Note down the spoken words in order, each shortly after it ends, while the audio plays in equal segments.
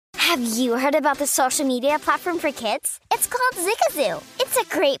Have you heard about the social media platform for kids? It's called Zigazoo. It's a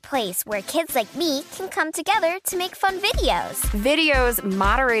great place where kids like me can come together to make fun videos. Videos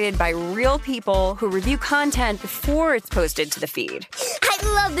moderated by real people who review content before it's posted to the feed. I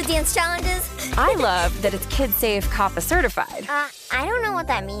love the dance challenges. I love that it's kid-safe, COPPA certified. I don't know what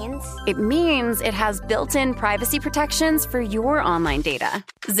that means. It means it has built-in privacy protections for your online data.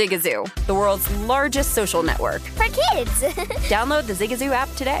 Zigazoo, the world's largest social network. For kids. Download the Zigazoo app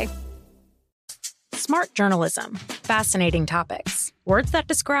today. Smart journalism. Fascinating topics. Words that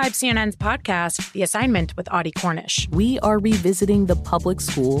describe CNN's podcast, The Assignment with Audie Cornish. We are revisiting the public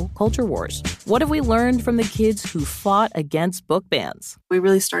school culture wars. What have we learned from the kids who fought against book bans? We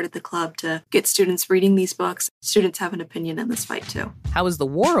really started the club to get students reading these books. Students have an opinion in this fight, too. How has the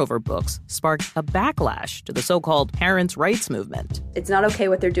war over books sparked a backlash to the so-called parents' rights movement? It's not okay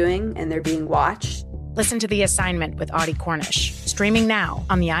what they're doing, and they're being watched. Listen to The Assignment with Audie Cornish. Streaming now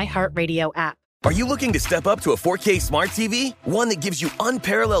on the iHeartRadio app. Are you looking to step up to a 4K smart TV? One that gives you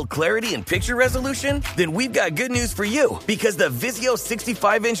unparalleled clarity and picture resolution? Then we've got good news for you, because the Vizio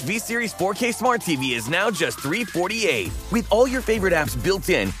 65-inch V-Series 4K smart TV is now just $348. With all your favorite apps built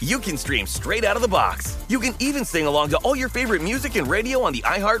in, you can stream straight out of the box. You can even sing along to all your favorite music and radio on the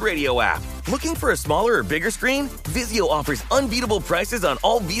iHeartRadio app. Looking for a smaller or bigger screen? Vizio offers unbeatable prices on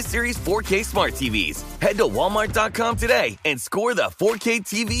all V-Series 4K smart TVs. Head to Walmart.com today and score the 4K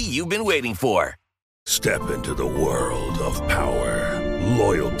TV you've been waiting for. Step into the world of power,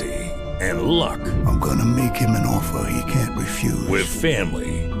 loyalty, and luck. I'm gonna make him an offer he can't refuse. With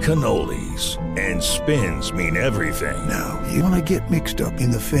family, cannolis, and spins mean everything. Now, you wanna get mixed up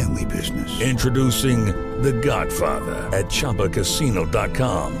in the family business. Introducing The Godfather at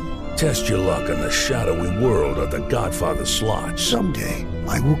ChumbaCasino.com. Test your luck in the shadowy world of The Godfather slot. Someday,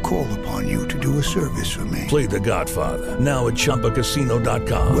 I will call upon you to do a service for me. Play The Godfather, now at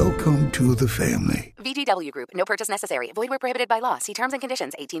ChumbaCasino.com. Welcome to the family. VGW Group. No purchase necessary. Void where prohibited by law. See terms and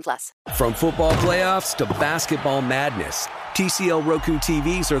conditions. 18+. From football playoffs to basketball madness, TCL Roku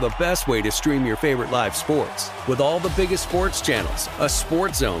TVs are the best way to stream your favorite live sports. With all the biggest sports channels, a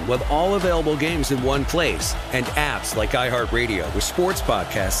sports zone with all available games in one place, and apps like iHeartRadio with sports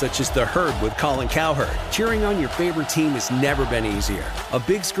podcasts such as The Herd with Colin Cowherd. Cheering on your favorite team has never been easier. A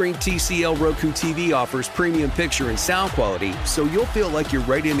big screen TCL Roku TV offers premium picture and sound quality, so you'll feel like you're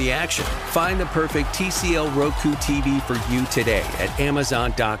right in the action. Find the perfect TCL Roku TV for you today at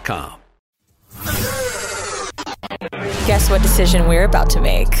Amazon.com. Guess what decision we're about to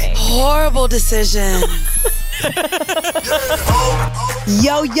make? Horrible decision.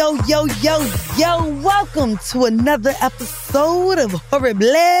 Yo, yo, yo, yo, yo. Welcome to another episode of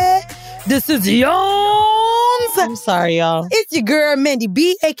Horrible Decisions. I'm sorry, y'all. It's your girl, Mandy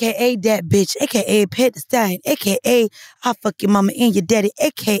B, a.k.a. that bitch, a.k.a. Pet the Stallion, a.k.a. I'll fuck your mama and your daddy,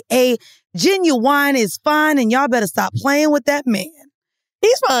 a.k.a. Genuine is fine, and y'all better stop playing with that man.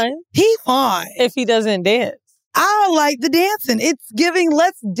 He's fine. He fine. If he doesn't dance. I like the dancing. It's giving,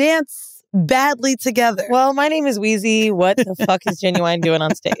 let's dance badly together. Well, my name is Wheezy. What the fuck is Genuine doing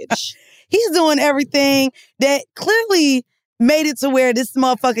on stage? He's doing everything that clearly made it to where this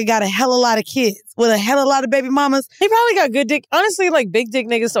motherfucker got a hell of a lot of kids with a hell of a lot of baby mamas. He probably got good dick. Honestly, like big dick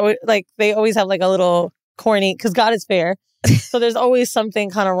niggas, like they always have like a little corny, because God is fair. So there's always something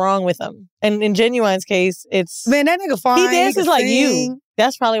kind of wrong with him. And in Genuine's case, it's... Man, that nigga fine. He dances like you.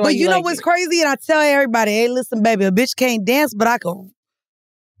 That's probably why But you know like what's crazy? And I tell everybody, hey, listen, baby, a bitch can't dance, but I can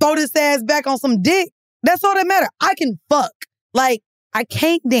throw this ass back on some dick. That's all that matter. I can fuck. Like, I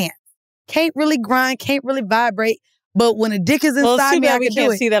can't dance. Can't really grind. Can't really vibrate. But when a dick is inside me, I can do it. We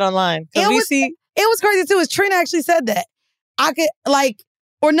can't see that online. It was crazy, too. Trina actually said that. I could, like...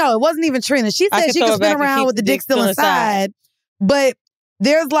 Or no, it wasn't even Trina. She said she could spin around with the dick still inside. But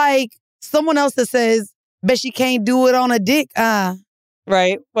there's like someone else that says, bet she can't do it on a dick.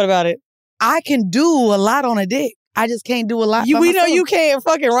 Right. What about it? I can do a lot on a dick. I just can't do a lot. We know you can't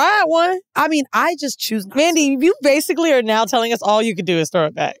fucking ride one. I mean, I just choose not Mandy, you basically are now telling us all you can do is throw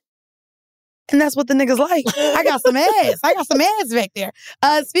it back. And that's what the niggas like. I got some ass. I got some ass back there.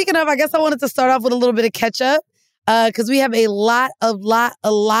 Speaking of, I guess I wanted to start off with a little bit of catch up. Because we have a lot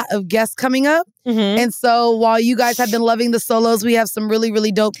of guests coming up. Mm-hmm. And so while you guys have been loving the solos, we have some really,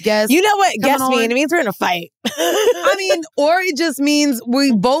 really dope guests. You know what guests mean? It means we're in a fight. I mean, or it just means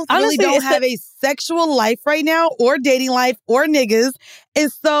we both really don't have a sexual life right now, or dating life, or niggas.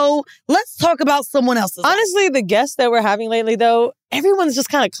 And so let's talk about someone else's Honestly, the guests that we're having lately, though, everyone's just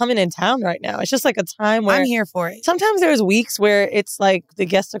kind of coming in town right now. It's just like a time where... I'm here for it. Sometimes there's weeks where it's like the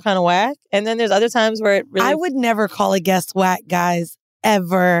guests are kind of whack. And then there's other times where it really... I would never call a guest whack, guys.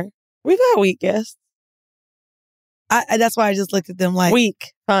 Ever. We've had weak guests. That's why I just looked at them like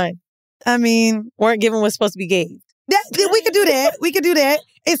weak. Fine. I mean, weren't given what's supposed to be gave. We could do that. We could do that.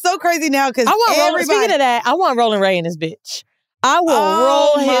 It's so crazy now because speaking of that, I want Rolling Ray in this bitch. I will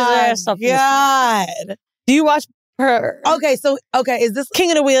roll his ass up. God. Do you watch her? Okay, is this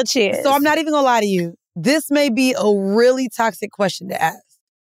King of the Wheelchairs? So I'm not even gonna lie to you. This may be a really toxic question to ask.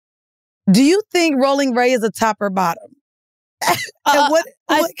 Do you think Rolling Ray is a top or bottom? And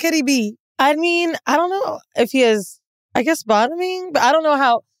what could he be? I mean, I don't know if he is, I guess, bottoming, but I don't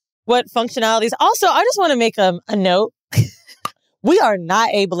know what functionalities. Also, I just want to make a note. We are not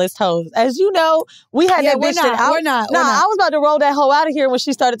ableist hoes. As you know, we had that bitch We're not. I was about to roll that hoe out of here when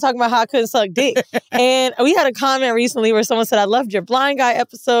she started talking about how I couldn't suck dick. And we had a comment recently where someone said, I loved your blind guy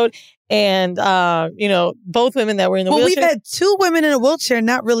episode. And, both women that were in the wheelchair. We've had 2 women in a wheelchair,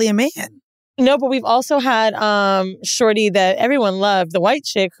 not really a man. No, but we've also had Shorty that everyone loved, the white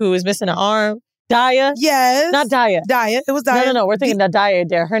chick who was missing an arm. Daya? Yes. Not Daya. Daya. It was Daya. No. We're thinking of Daya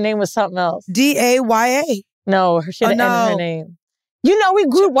there. Her name was something else. Daya. No, she didn't end her name. You know, we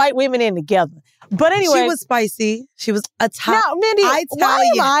grew white women in together. But anyway. She was spicy. She was a top. Now, Mindy,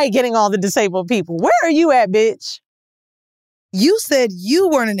 why am I getting all the disabled people? Where are you at, bitch? You said you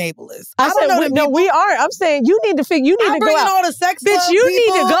weren't an ableist. I said, we aren't. I'm saying you need to figure, you need to go out. All the sex club bitch, you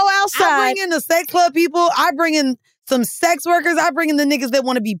people. need to go outside. I bring in the sex club people. I bring in some sex workers. I bring in the niggas that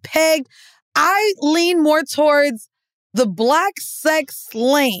want to be pegged. I lean more towards the black sex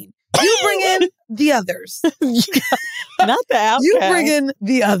lane. You bring in the others. Not the outcast. You bring in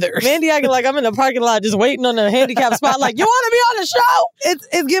the others. Mandy acting like I'm in the parking lot just waiting on the handicap spot. Like, you want to be on the show?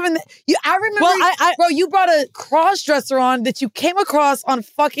 It's given. I remember, bro, you brought a cross-dresser on that you came across on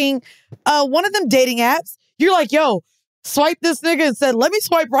fucking one of them dating apps. You're like, yo, swipe this nigga and said, let me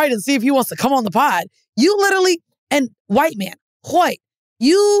swipe right and see if he wants to come on the pod. You literally, and white man,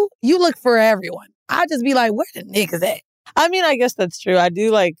 you look for everyone. I just be like, where the niggas at? I mean, I guess that's true. I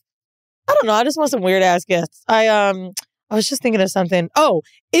do I don't know. I just want some weird ass guests. I was just thinking of something. Oh,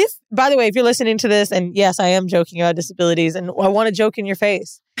 by the way, if you're listening to this, and yes, I am joking about disabilities, and I want to joke in your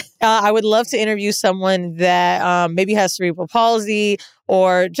face. I would love to interview someone that maybe has cerebral palsy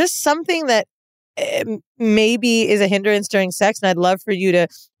or just something that maybe is a hindrance during sex. And I'd love for you to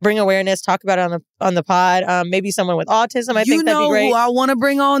bring awareness, talk about it on the pod. Maybe someone with autism. I think that'd be great. You know who I want to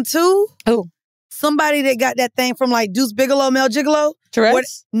bring on too? Who? Somebody that got that thing from like Deuce Bigalow, Mel Gigolo.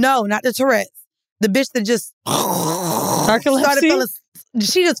 Tourette's? No, not the Tourette's. The bitch that just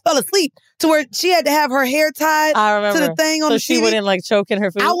she just fell asleep to where she had to have her hair tied to the thing on the TV. So she wouldn't choke in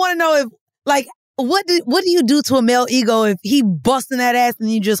her food? I want to know if what do you do to a male ego if he busting that ass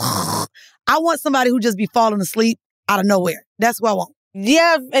and you just I want somebody who just be falling asleep out of nowhere. That's what I want.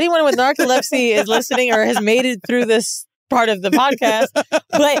 Yeah, if anyone with narcolepsy is listening or has made it through this part of the podcast.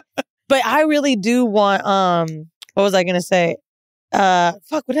 But I really do want, what was I going to say?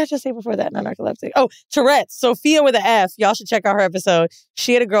 What did I just say before that? Not narcolepsy. Oh, Tourette's. Sophia with an F. Y'all should check out her episode.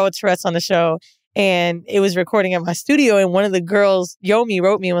 She had a girl with Tourette's on the show and it was recording at my studio. And one of the girls, Yomi,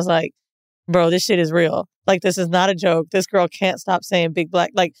 wrote me and was like, bro, this shit is real. Like, this is not a joke. This girl can't stop saying big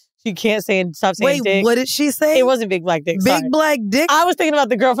black. Like, she can't stop saying dick. Wait, what did she say? It wasn't big black dick. Big black dick? I was thinking about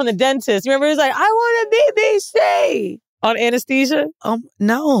the girl from the dentist. You remember? It was like, I want a BBC. On anesthesia?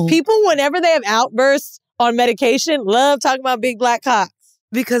 No. People, whenever they have outbursts on medication, love talking about big black cocks.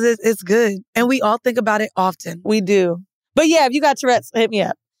 Because it's good. And we all think about it often. We do. But yeah, if you got Tourette's, hit me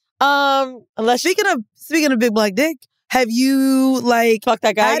up. Speaking of big black dick, have you fucked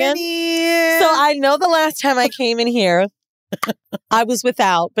that guy again? So I know the last time I came in here, I was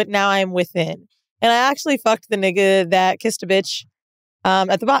without, but now I am within. And I actually fucked the nigga that kissed a bitch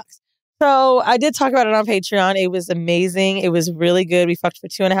at the box. So I did talk about it on Patreon. It was amazing. It was really good. We fucked for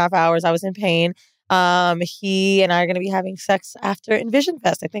 2.5 hours. I was in pain. He and I are going to be having sex after Envision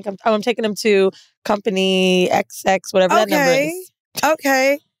Fest. I think I'm taking him to Company XX, whatever that number is.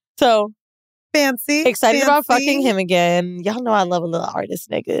 Okay. So fancy. Excited about fucking him again. Y'all know I love a little artist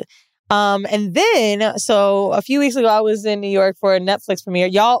nigga. And then, so a few weeks ago, I was in New York for a Netflix premiere.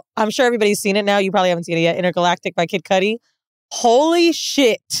 Y'all, I'm sure everybody's seen it now. You probably haven't seen it yet. Intergalactic by Kid Cudi. Holy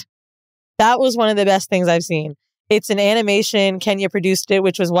shit. That was one of the best things I've seen. It's an animation. Kenya produced it,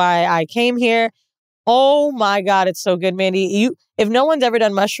 which was why I came here. Oh my God, it's so good, Mandy. If no one's ever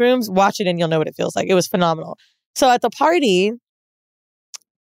done mushrooms, watch it and you'll know what it feels like. It was phenomenal. So at the party,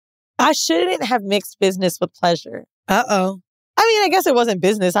 I shouldn't have mixed business with pleasure. Uh-oh. I mean, I guess it wasn't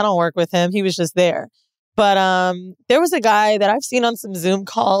business. I don't work with him. He was just there. But there was a guy that I've seen on some Zoom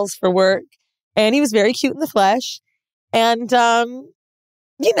calls for work, and he was very cute in the flesh. And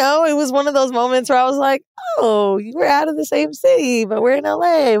it was one of those moments where I was like, oh, you were out of the same city, but we're in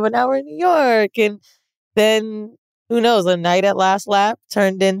LA, but now we're in New York. And then who knows, a night at last lap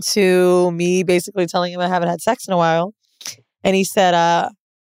turned into me basically telling him I haven't had sex in a while. And he said,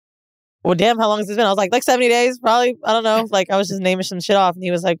 well, damn, how long has this been? I was like 70 days, probably. I don't know. Like, I was just naming some shit off. And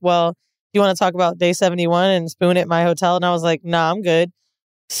he was like, well, do you want to talk about day 71 and spoon at my hotel? And I was like, nah, I'm good.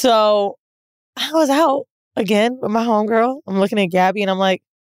 So I was out again with my homegirl. I'm looking at Gabby and I'm like,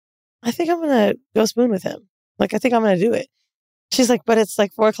 I think I'm going to go spoon with him. Like, I think I'm going to do it. She's like, but it's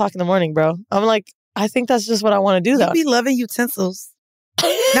like 4 o'clock in the morning, bro. I'm like, I think that's just what I want to do, though. You be loving utensils.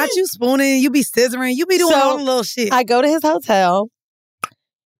 Not you spooning, you be scissoring, you be doing all the little shit. I go to his hotel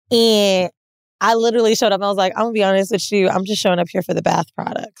and I literally showed up and I was like, I'm going to be honest with you. I'm just showing up here for the bath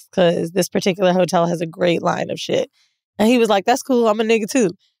products because this particular hotel has a great line of shit. And he was like, that's cool. I'm a nigga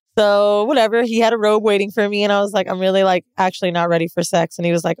too. So whatever. He had a robe waiting for me and I was like, I'm really like actually not ready for sex. And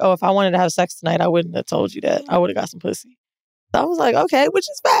he was like, oh, if I wanted to have sex tonight, I wouldn't have told you that. I would have got some pussy. So I was like, okay, which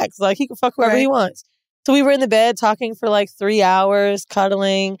is facts. Like, he can fuck whoever he wants. So we were in the bed talking for like 3 hours,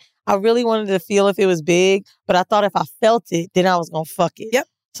 cuddling. I really wanted to feel if it was big, but I thought if I felt it, then I was going to fuck it. Yep.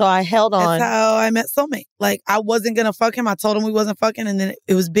 So I held on. That's how I met Soulmate. Like, I wasn't going to fuck him. I told him we wasn't fucking, and then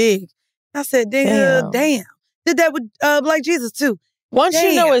it was big. I said, damn. Did that with Black Jesus, too. Once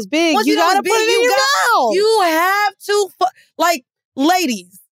you know it's big, you got to put it in your mouth. You have to, like,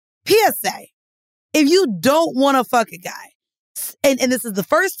 ladies, PSA, if you don't want to fuck a guy, and this is the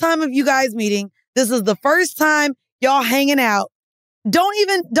first time of you guys meeting, this is the first time y'all hanging out, don't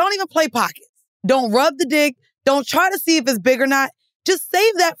even play pockets. Don't rub the dick. Don't try to see if it's big or not. Just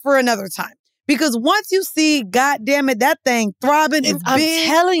save that for another time. Because once you see, God damn it, that thing throbbing, it's big. I'm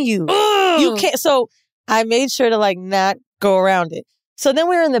telling you. You can't. So I made sure to like not go around it. So then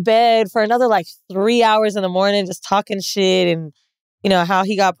we were in the bed for another like 3 hours in the morning, just talking shit and, you know, how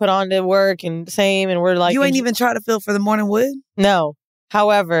he got put on to work and same. And we're like, you ain't even try to feel for the morning wood? No.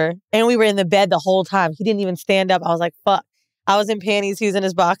 However, and we were in the bed the whole time. He didn't even stand up. I was like, fuck. I was in panties. He was in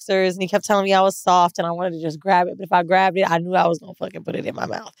his boxers and he kept telling me I was soft and I wanted to just grab it. But if I grabbed it, I knew I was going to fucking put it in my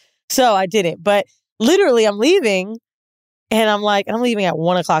mouth. So I didn't. But literally I'm leaving and I'm leaving at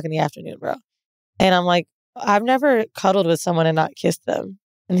 1 o'clock in the afternoon, bro. And I'm like, I've never cuddled with someone and not kissed them.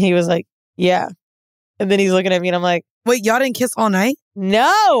 And he was like, yeah. And then he's looking at me and I'm like, wait, y'all didn't kiss all night?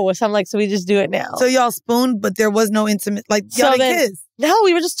 No. So I'm like, so we just do it now. So y'all spooned, but there was no intimate, like, y'all didn't kiss? No,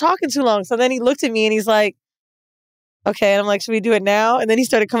 we were just talking too long. So then he looked at me and he's like, okay. And I'm like, should we do it now? And then he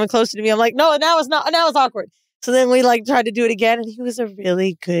started coming closer to me. I'm like, no, now it's not. Now it's awkward. So then we like tried to do it again. And he was a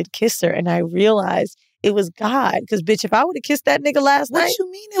really good kisser. And I realized it was God. Because, bitch, if I would have kissed that nigga last night. What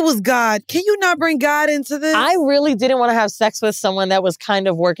you mean it was God? Can you not bring God into this? I really didn't want to have sex with someone that was kind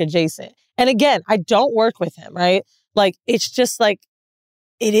of work adjacent. And again, I don't work with him, right? Like, it's just like,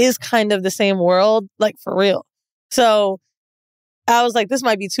 it is kind of the same world, like, for real. So I was like, this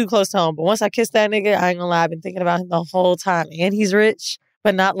might be too close to home. But once I kissed that nigga, I ain't gonna lie, I've been thinking about him the whole time. And he's rich,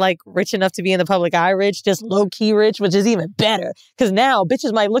 but not like rich enough to be in the public eye rich, just low-key rich, which is even better. Because now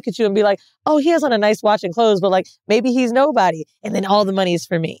bitches might look at you and be like, oh, he has on a nice watch and clothes, but like, maybe he's nobody. And then all the money is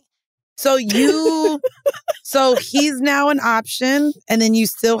for me. So so he's now an option, and then you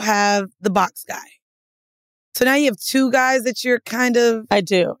still have the box guy. So now you have two guys that you're kind of... I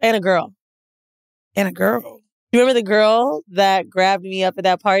do. And a girl. And a girl. You remember the girl that grabbed me up at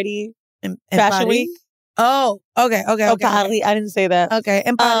that party? In Fashion Week? Oh, okay. Pali. I didn't say that. Okay.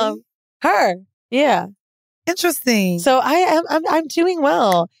 And Pali? Her. Yeah. Interesting. So I'm doing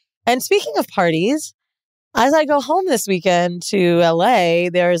well. And speaking of parties, as I go home this weekend to LA,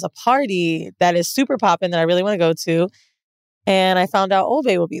 there is a party that is super poppin' that I really want to go to. And I found out Old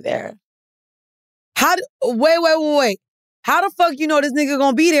Bay will be there. Wait. How the fuck you know this nigga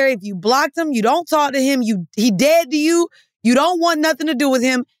gonna be there if you blocked him, you don't talk to him, he dead to you, you don't want nothing to do with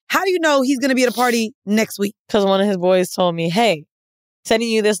him? How do you know he's gonna be at a party next week? Because one of his boys told me, hey, sending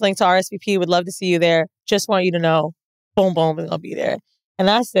you this link to RSVP, would love to see you there. Just want you to know, boom, boom, is gonna be there. And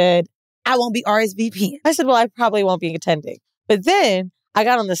I said, I won't be RSVPing. I said, well, I probably won't be attending. But then I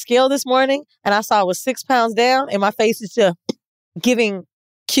got on the scale this morning and I saw I was 6 pounds down and my face is just giving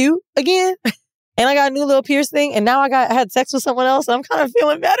cute again. And I got a new little piercing, and now I had sex with someone else, and I'm kind of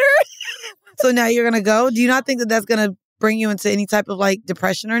feeling better. So now you're going to go? Do you not think that that's going to bring you into any type of, like,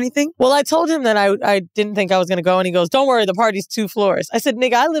 depression or anything? Well, I told him that I didn't think I was going to go, and he goes, don't worry, the party's 2 floors. I said,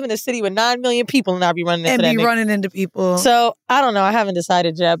 nigga, I live in a city with 9 million people, and I'll be running into that nigga. running into people. So, I don't know. I haven't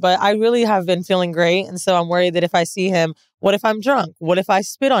decided yet, but I really have been feeling great, and so I'm worried that if I see him, what if I'm drunk? What if I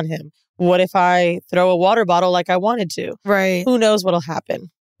spit on him? What if I throw a water bottle like I wanted to? Right. Who knows what'll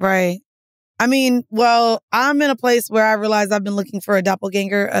happen? Right. I mean, well, I'm in a place where I realize I've been looking for a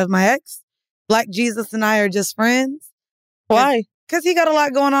doppelganger of my ex. Black Jesus and I are just friends. Why? Because he got a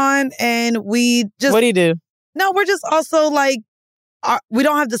lot going on and we just... What'd he do? No, we're just also like, we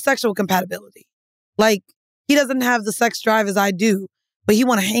don't have the sexual compatibility. Like, he doesn't have the sex drive as I do, but he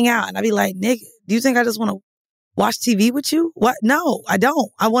want to hang out. And I'd be like, nigga, do you think I just want to watch TV with you? What? No, I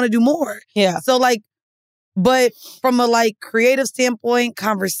don't. I want to do more. Yeah. So like, but from a like creative standpoint,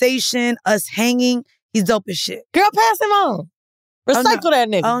 conversation, us hanging, he's dope as shit. Girl, pass him on. Recycle that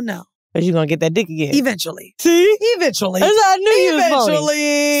nigga. Oh no. Because you're going to get that dick again. Eventually. See? Eventually. That's how I knew you was phony.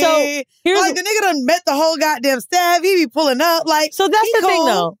 Eventually. So here's like the nigga done met the whole goddamn staff. He be pulling up. Like, so that's the thing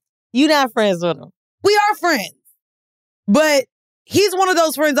though. You not friends with him. We are friends. But he's one of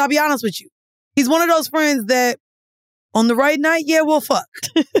those friends, I'll be honest with you. He's one of those friends that on the right night, yeah, we'll fuck.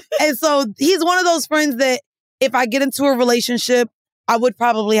 And so he's one of those friends that if I get into a relationship, I would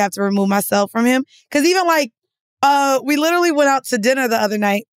probably have to remove myself from him. Because even like, we literally went out to dinner the other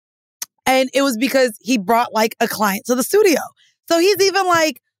night and it was because he brought like a client to the studio. So he's even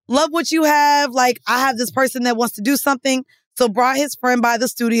like, love what you have. Like, I have this person that wants to do something. So brought his friend by the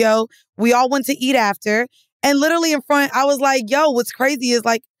studio. We all went to eat after. And literally in front, I was like, yo, what's crazy is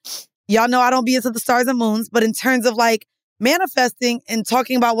like, y'all know I don't be into the stars and moons, but in terms of like manifesting and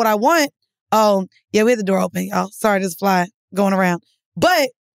talking about what I want, oh, yeah, we had the door open, y'all. Sorry, there's a fly going around. But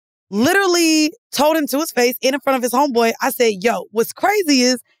literally told him to his face and in front of his homeboy, I said, yo, what's crazy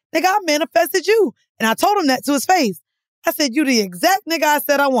is, nigga, I manifested you. And I told him that to his face. I said, you the exact nigga I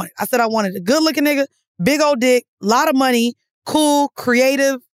said I wanted. I said I wanted a good looking nigga, big old dick, lot of money, cool,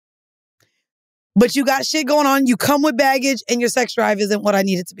 creative. But you got shit going on. You come with baggage and your sex drive isn't what I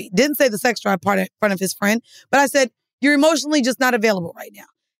need it to be. Didn't say the sex drive part in front of his friend, but I said, you're emotionally just not available right now.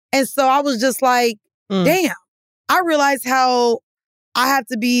 And so I was just like, damn, I realized how I have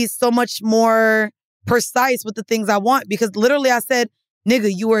to be so much more precise with the things I want because literally I said,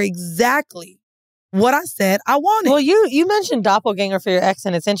 nigga, you were exactly what I said I wanted. Well, you mentioned doppelganger for your ex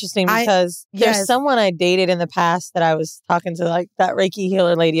and it's interesting because there's someone I dated in the past that I was talking to like that Reiki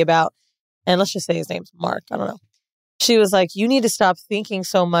healer lady about. And let's just say his name's Mark. I don't know. She was like, you need to stop thinking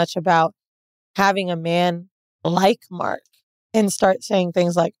so much about having a man like Mark and start saying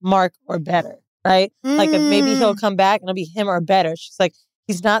things like Mark or better, right? Like if maybe he'll come back and it'll be him or better. She's like,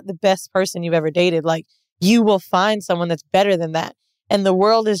 he's not the best person you've ever dated. Like you will find someone that's better than that. And the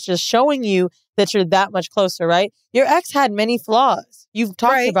world is just showing you that you're that much closer, right? Your ex had many flaws. You've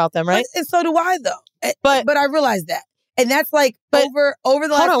talked about them, right? And so do I though. But I realized that. And that's like over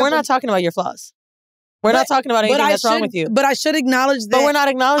the last hold on, we're not talking about your flaws. We're not talking about anything that's wrong with you. But I should acknowledge that. But we're not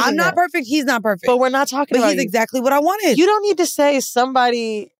acknowledging I'm not perfect. He's not perfect. But we're not talking about he's exactly what I wanted. You don't need to say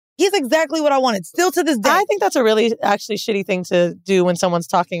somebody... He's exactly what I wanted. Still to this day. I think that's a really actually shitty thing to do when someone's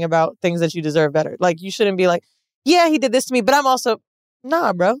talking about things that you deserve better. Like you shouldn't be like, yeah, he did this to me, but I'm also...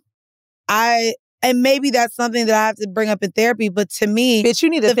 Nah, bro. And maybe that's something that I have to bring up in therapy, but to me... Bitch, you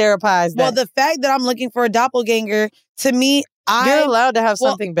need to therapize that. Well, the fact that I'm looking for a doppelganger, to me, you're allowed to have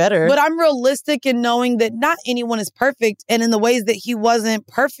something better. But I'm realistic in knowing that not anyone is perfect. And in the ways that he wasn't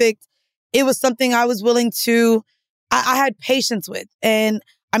perfect, it was something I was willing to... I had patience with. And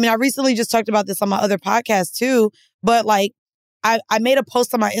I mean, I recently just talked about this on my other podcast too, but like, I made a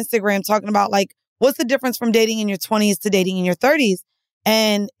post on my Instagram talking about like, what's the difference from dating in your 20s to dating in your 30s?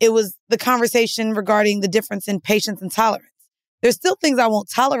 And it was the conversation regarding the difference in patience and tolerance. There's still things I won't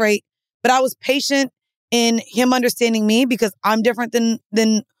tolerate, but I was patient in him understanding me because I'm different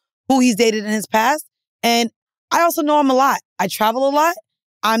than who he's dated in his past. And I also know I'm a lot. I travel a lot.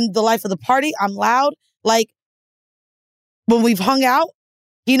 I'm the life of the party. I'm loud. Like when we've hung out,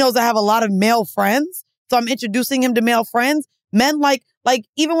 he knows I have a lot of male friends. So I'm introducing him to male friends. Men like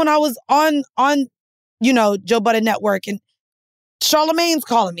even when I was on Joe Budden Network and Charlemagne's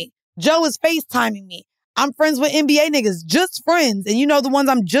calling me. Joe is FaceTiming me. I'm friends with NBA niggas, just friends. And you know the ones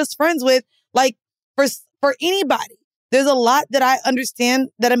I'm just friends with, like for anybody, there's a lot that I understand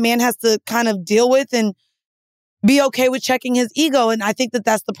that a man has to kind of deal with and be okay with checking his ego. And I think that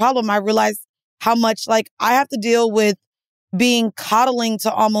that's the problem. I realize how much like I have to deal with being coddling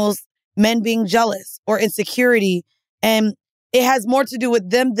to almost men being jealous or insecurity. And it has more to do with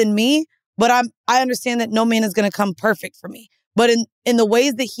them than me. But I understand that no man is going to come perfect for me. But in the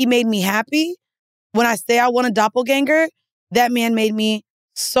ways that he made me happy, when I say I want a doppelganger, that man made me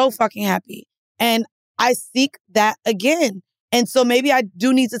so fucking happy. And I seek that again. And so maybe I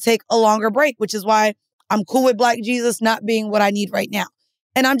do need to take a longer break, which is why I'm cool with Black Jesus not being what I need right now.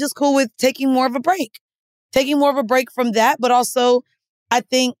 And I'm just cool with taking more of a break from that. But also, I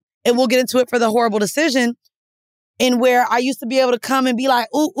think, and we'll get into it for the horrible decision, in where I used to be able to come and be like,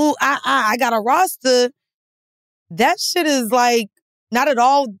 I got a roster. That shit is like not at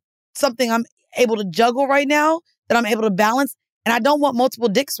all something I'm able to juggle right now, that I'm able to balance. And I don't want multiple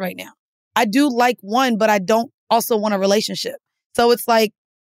dicks right now. I do like one, but I don't also want a relationship. So it's like,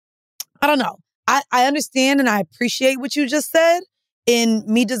 I don't know. I understand and I appreciate what you just said in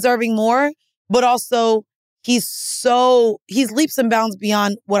me deserving more, but also he's leaps and bounds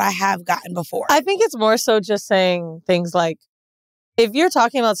beyond what I have gotten before. I think it's more so just saying things like, if you're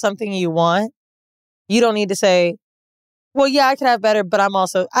talking about something you want, you don't need to say, well, yeah, I could have better, but I'm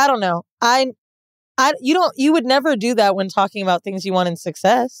also, I don't know. You would never do that when talking about things you want in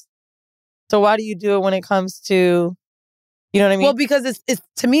success. So why do you do it when it comes to, you know what I mean? Well, because it's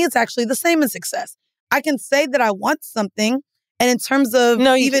to me, it's actually the same as success. I can say that I want something, and in terms of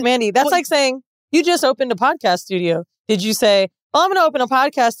Mandy, that's like saying you just opened a podcast studio. Did you say, well, I'm going to open a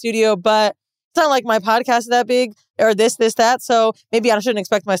podcast studio, but it's not like my podcast is that big or this, that. So maybe I shouldn't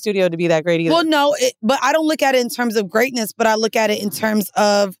expect my studio to be that great either. Well, no, but I don't look at it in terms of greatness, but I look at it in terms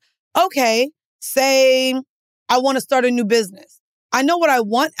of, okay, say I want to start a new business. I know what I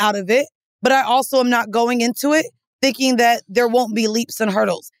want out of it, but I also am not going into it thinking that there won't be leaps and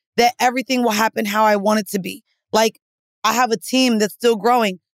hurdles, that everything will happen how I want it to be. Like, I have a team that's still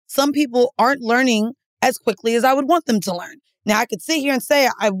growing. Some people aren't learning as quickly as I would want them to learn. Now, I could sit here and say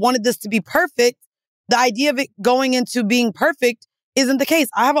I wanted this to be perfect. The idea of it going into being perfect isn't the case.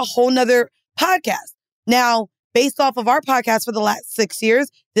 I have a whole nother podcast. Now, based off of our podcast for the last 6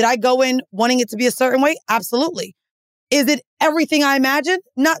 years, did I go in wanting it to be a certain way? Absolutely. Is it everything I imagined?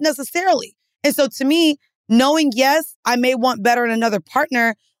 Not necessarily. And so to me, knowing, yes, I may want better in another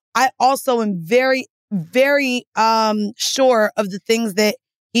partner, I also am very, very sure of the things that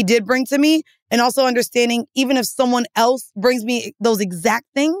he did bring to me, and also understanding even if someone else brings me those exact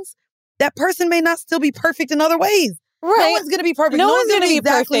things, that person may not still be perfect in other ways. Right. No one's going to be perfect. No one's going to be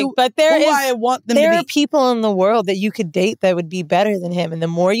exactly perfect, but there are people in the world that you could date that would be better than him. And the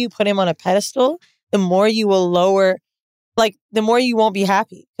more you put him on a pedestal, the more you will lower, like the more you won't be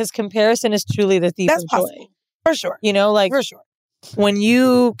happy, because comparison is truly the thief of joy. For sure. You know, like for sure. When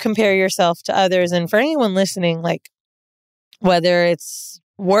you compare yourself to others, and for anyone listening, like whether it's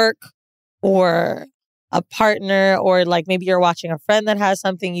work or a partner, or like maybe you're watching a friend that has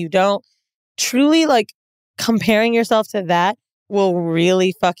something you don't, truly like comparing yourself to that will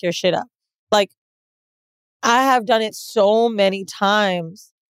really fuck your shit up. Like, I have done it so many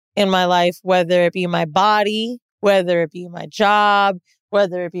times in my life, whether it be my body, whether it be my job,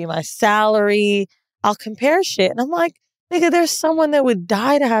 whether it be my salary, I'll compare shit. And I'm like, nigga, there's someone that would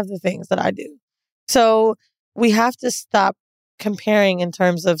die to have the things that I do. So we have to stop comparing in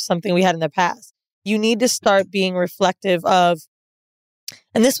terms of something we had in the past. You need to start being reflective of,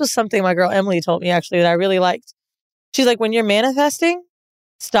 and this was something my girl Emily told me actually that I really liked. She's like, when you're manifesting,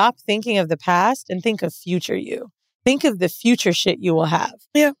 stop thinking of the past and think of future you. Think of the future shit you will have.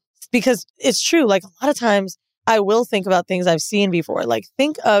 Yeah. Because it's true. Like, a lot of times I will think about things I've seen before. Like,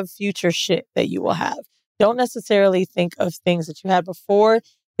 think of future shit that you will have. Don't necessarily think of things that you had before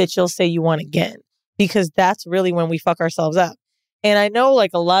that you'll say you want again, because that's really when we fuck ourselves up. And I know,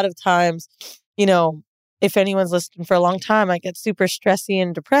 like, a lot of times, you know, if anyone's listened for a long time, I get super stressy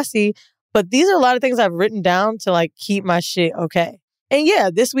and depressy. But these are a lot of things I've written down to, like, keep my shit okay. And yeah,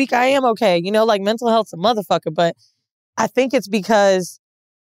 this week I am okay. You know, like, mental health's a motherfucker. But I think it's because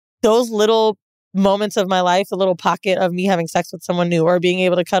those little moments of my life, the little pocket of me having sex with someone new or being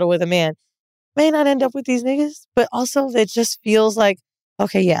able to cuddle with a man, may not end up with these niggas. But also, it just feels like,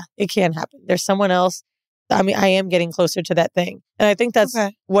 okay, yeah, it can happen. There's someone else. I mean, I am getting closer to that thing. And I think that's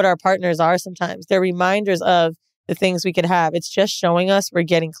what our partners are sometimes. They're reminders of the things we could have. It's just showing us we're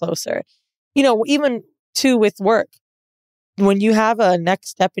getting closer. You know, even too with work. When you have a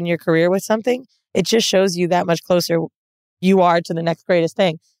next step in your career with something, it just shows you that much closer you are to the next greatest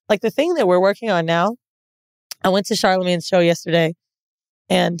thing. Like the thing that we're working on now, I went to Charlamagne's show yesterday.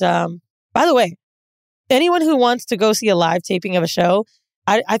 And by the way, anyone who wants to go see a live taping of a show,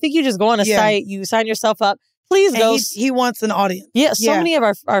 I think you just go on a site, you sign yourself up. Please go. He wants an audience. Yeah, so many of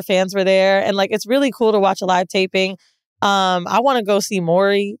our fans were there. And like, it's really cool to watch a live taping. I want to go see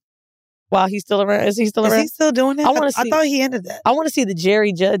Maury while he's still around. Is he still around? Is he still doing it? I thought he ended that. I want to see the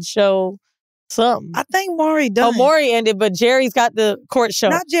Jerry Judge show. Something. I think Maury done. Oh, Maury ended, but Jerry's got the court show.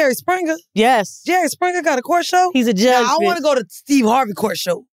 Not Jerry Springer. Yes. Jerry Springer got a court show? He's a judge. Now, I want to go to Steve Harvey court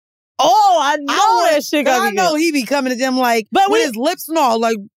show. Oh, I know that shit got I know he be coming to them like, with his lips and all.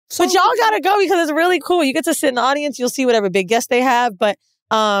 Like, but y'all gotta go because it's really cool. You get to sit in the audience. You'll see whatever big guests they have. But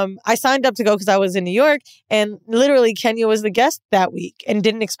I signed up to go because I was in New York, and literally Kenya was the guest that week and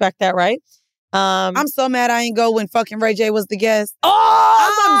didn't expect that, right? I'm so mad I ain't go when fucking Ray J was the guest.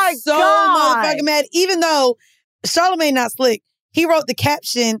 Oh, I'm so motherfucking mad. Even though Charlamagne not slick, he wrote the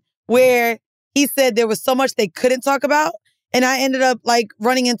caption where he said there was so much they couldn't talk about. And I ended up like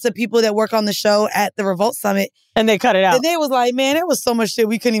running into people that work on the show at the Revolt Summit. And they cut it out. And they was like, man, there was so much shit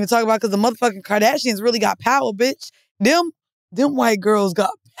we couldn't even talk about because the motherfucking Kardashians really got power, bitch. Them white girls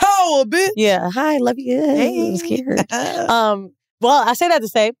got power, bitch. Yeah. Hi, love you. Hey. I'm scared. Well, I say that to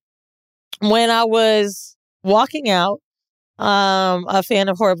say, when I was walking out, a fan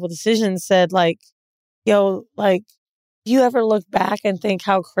of Horrible Decisions said, like, yo, like, you ever look back and think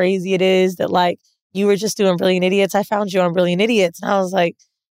how crazy it is that, like, you were just doing Brilliant Idiots? I found you on Brilliant Idiots. And I was like,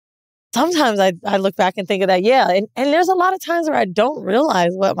 sometimes I look back and think of that. Yeah. And there's a lot of times where I don't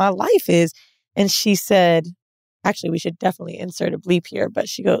realize what my life is. And she said, actually, we should definitely insert a bleep here. But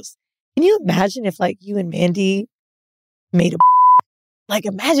she goes, can you imagine if like you and Mandy made a like,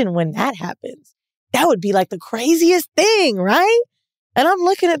 imagine when that happens. That would be like the craziest thing, right? And I'm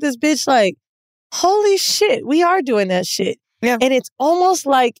looking at this bitch like, holy shit, we are doing that shit. Yeah. And it's almost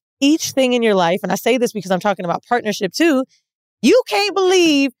like each thing in your life, and I say this because I'm talking about partnership too, you can't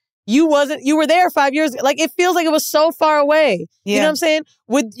believe you were there 5 years ago. Like, it feels like it was so far away. Yeah. You know what I'm saying?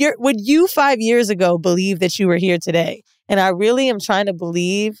 Would you 5 years ago believe that you were here today? And I really am trying to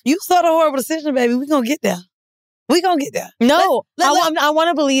believe. You saw the Horrible Decision, baby. We're going to get there. We're going to get there. No, I want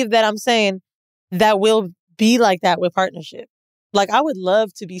to believe that I'm saying that will be like that with partnership. Like, I would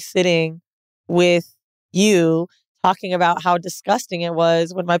love to be sitting with you talking about how disgusting it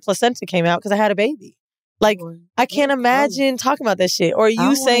was when my placenta came out because I had a baby. Like, I can't imagine talking about that shit. Or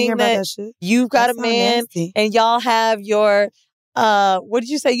you saying that you've got a man and y'all have your, what did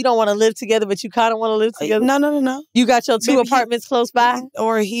you say? You don't want to live together, but you kind of want to live together? No. You got your two apartments close by?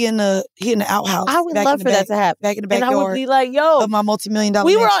 Or he in the outhouse. I would love for that to happen. Back in the backyard. And I would be like, yo. Of my multi-million-dollar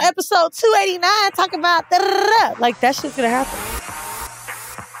we were mansion. on episode 289 talking about da-da-da-da. Like, that shit's going to happen.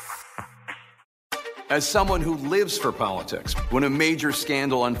 As someone who lives for politics, when a major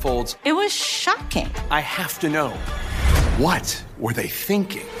scandal unfolds, it was shocking. I have to know, what were they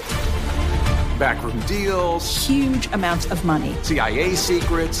thinking? Backroom deals, huge amounts of money, CIA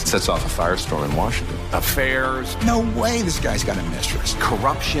secrets, sets off a firestorm in Washington, affairs. No way this guy's got a mistress.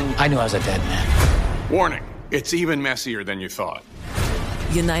 Corruption. I knew I was a dead man. Warning, it's even messier than you thought.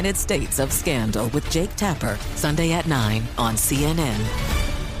 United States of Scandal with Jake Tapper, Sunday at 9 on CNN.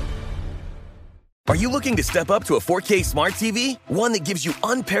 Are you looking to step up to a 4K smart TV? One that gives you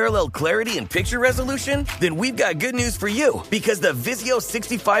unparalleled clarity and picture resolution? Then we've got good news for you, because the Vizio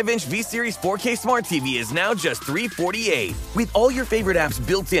 65-inch V-Series 4K smart TV is now just $348. With all your favorite apps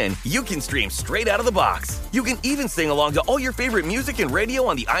built in, you can stream straight out of the box. You can even sing along to all your favorite music and radio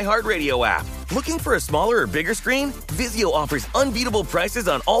on the iHeartRadio app. Looking for a smaller or bigger screen? Vizio offers unbeatable prices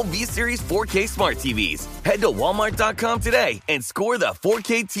on all V-Series 4K smart TVs. Head to Walmart.com today and score the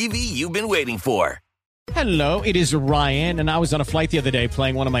 4K TV you've been waiting for. Hello, it is Ryan, and I was on a flight the other day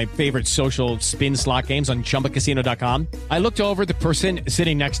playing one of my favorite social spin slot games on ChumbaCasino.com. I looked over at the person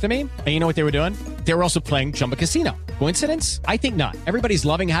sitting next to me, and you know what they were doing? They were also playing Chumba Casino. Coincidence? I think not. Everybody's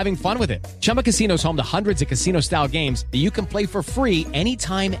loving having fun with it. Chumba Casino is home to hundreds of casino-style games that you can play for free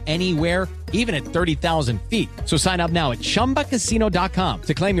anytime, anywhere, even at 30,000 feet. So sign up now at ChumbaCasino.com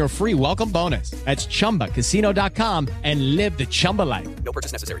to claim your free welcome bonus. That's ChumbaCasino.com and live the Chumba life. No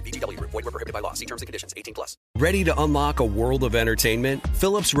purchase necessary. VGW. Void where prohibited by law. See terms and conditions. 18+. Ready to unlock a world of entertainment?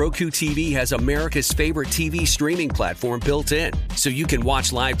 Philips Roku TV has America's favorite TV streaming platform built in. So you can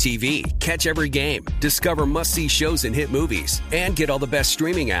watch live TV, catch every game, discover must-see shows and hit movies, and get all the best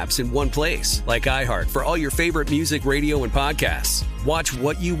streaming apps in one place. Like iHeart for all your favorite music, radio, and podcasts. Watch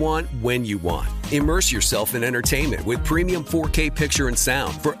what you want, when you want. Immerse yourself in entertainment with premium 4K picture and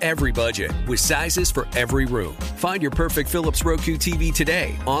sound for every budget, with sizes for every room. Find your perfect Philips Roku TV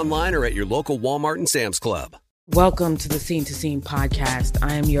today, online or at your local Walmart and Sam's Club. Welcome to the Scene to Scene podcast.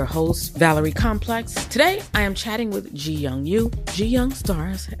 I am your host, Valerie Complex. Today, I am chatting with Ji Young Yu. Ji Young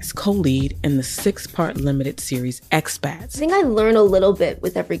stars as co-lead in the 6-part limited series Expats. I think I learn a little bit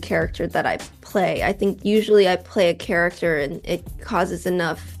with every character that I play. I think usually I play a character and it causes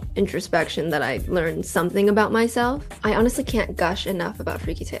enough introspection that I learn something about myself. I honestly can't gush enough about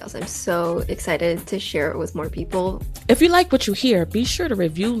Freaky Tales. I'm so excited to share it with more people. If you like what you hear, be sure to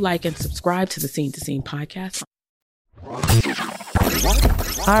review, like, and subscribe to the Scene to Scene podcast.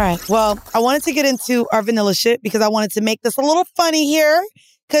 All right. Well, I wanted to get into our vanilla shit because I wanted to make this a little funny here.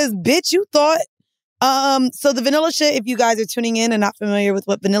 Because, bitch, you thought. So the vanilla shit, if you guys are tuning in and not familiar with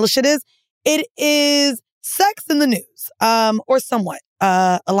what vanilla shit is, it is sex in the news, or somewhat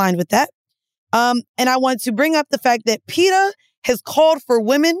aligned with that. And I want to bring up the fact that PETA has called for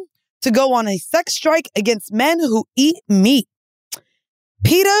women to go on a sex strike against men who eat meat.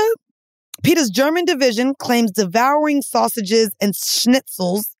 PETA's German division claims devouring sausages and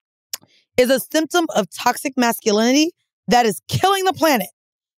schnitzels is a symptom of toxic masculinity that is killing the planet.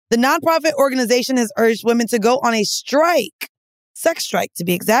 The nonprofit organization has urged women to go on a strike, sex strike to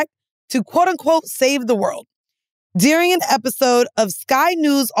be exact, to quote unquote save the world. During an episode of Sky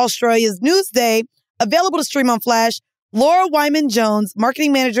News Australia's Newsday, available to stream on Flash, Laura Wyman-Jones,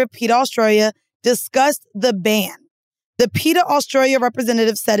 marketing manager at PETA Australia, discussed the ban. The PETA Australia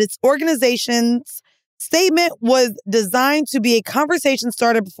representative said its organization's statement was designed to be a conversation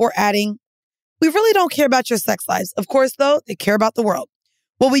starter before adding, "We really don't care about your sex lives. Of course, though, they care about the world.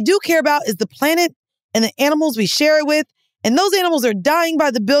 What we do care about is the planet and the animals we share it with, and those animals are dying by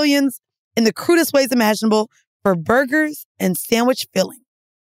the billions in the crudest ways imaginable for burgers and sandwich filling."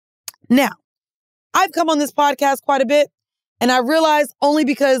 Now, I've come on this podcast quite a bit, and I realized only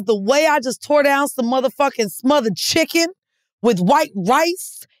because the way I just tore down some motherfucking smothered chicken with white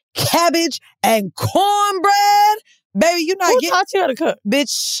rice, cabbage, and cornbread, baby, you not Who getting... taught you how to cook?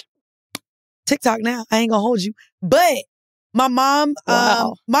 Bitch, TikTok now. I ain't gonna hold you. But my mom,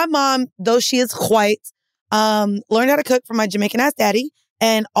 though she is white, learned how to cook from my Jamaican-ass daddy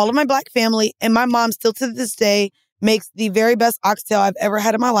and all of my black family. And my mom still to this day makes the very best oxtail I've ever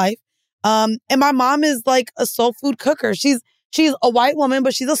had in my life. And my mom is like a soul food cooker. She's a white woman,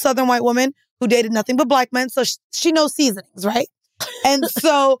 but she's a Southern white woman who dated nothing but black men. So she knows seasonings, right? And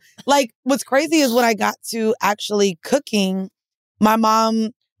so like what's crazy is when I got to actually cooking, my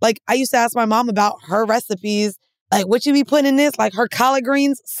mom, like I used to ask my mom about her recipes. Like, what you be putting in this? Like her collard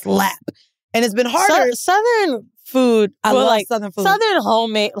greens slap. And it's been harder. Southern food. I love Southern food. Southern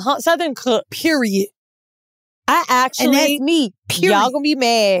homemade, Southern cook. Period. I actually. And that's me. Period. Y'all gonna be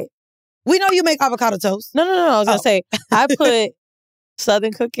mad. We know you make avocado toast. No. I was gonna say, I put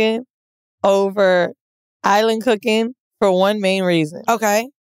Southern cooking over island cooking for one main reason. Okay.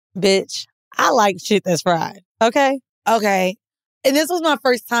 Bitch, I like shit that's fried. Okay? Okay. And this was my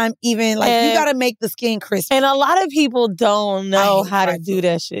first time even, like, you gotta make the skin crispy. And a lot of people don't know how to do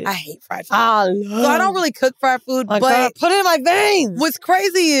that shit. I hate fried food. So I don't really cook fried food, like, but put it in my veins. What's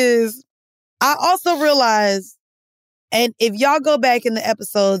crazy is I also realized, and if y'all go back in the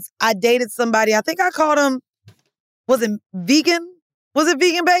episodes, I dated somebody, I think I called him, was it vegan? Was it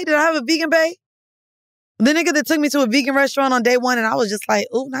vegan bae? Did I have a vegan bae? The nigga that took me to a vegan restaurant on day one, and I was just like,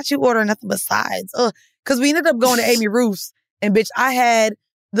 oh, not you ordering nothing but sides. Because we ended up going to Amy Roof's, and bitch, I had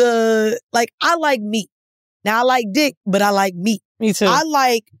I like meat. Now, I like dick, but I like meat. Me too. I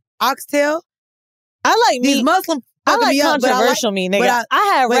like oxtail. I like meat. These Muslim I like controversial meat, nigga. I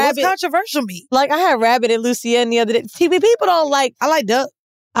had rabbit. What's controversial meat? Like, I had rabbit at Lucien the other day. People don't like... I like duck.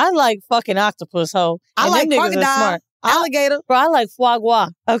 I like fucking octopus, ho. I like crocodile, alligator. Bro, I like foie gras,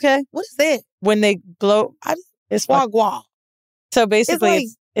 okay? What is that? When they glow... It's foie gras. So basically,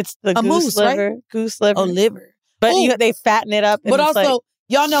 it's the goose moose, liver. Right? Goose liver. Oh, liver. But they fatten it up. But also,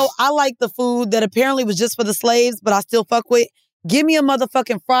 y'all know I like the food that apparently was just for the slaves, but I still fuck with. Give me a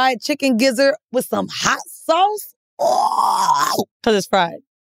motherfucking fried chicken gizzard with some hot sauce. Oh, because it's fried.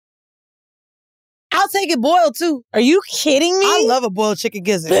 I'll take it boiled too. Are you kidding me? I love a boiled chicken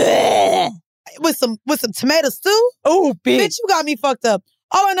gizzard. with some tomato stew. Oh, bitch, you got me fucked up.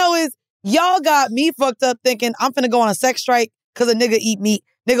 All I know is y'all got me fucked up thinking I'm finna go on a sex strike because a nigga eat meat.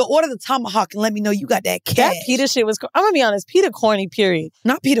 Nigga, order the tomahawk and let me know you got that cash. That PETA shit was... I'm gonna be honest. PETA corny, period.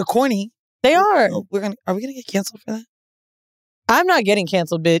 Not PETA corny. They are. Oh, are we gonna get canceled for that? I'm not getting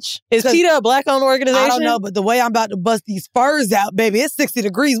canceled, bitch. Is PETA a black-owned organization? I don't know, but the way I'm about to bust these furs out, baby, it's 60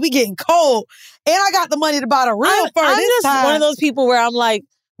 degrees. We getting cold. And I got the money to buy the real fur I'm this just time. one of those people where I'm like,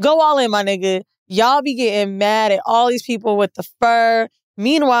 go all in, my nigga. Y'all be getting mad at all these people with the fur.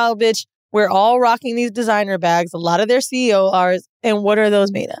 Meanwhile, bitch, we're all rocking these designer bags. A lot of their CEO are. And what are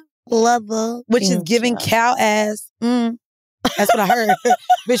those made of? Leather, which is giving cow ass. That's what I heard.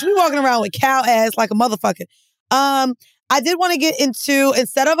 Bitch, we walking around with cow ass like a motherfucker. I did want to get into,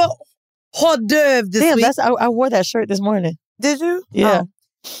 instead of a hors d'oeuvre this week. I wore that shirt this morning. Did you? Yeah.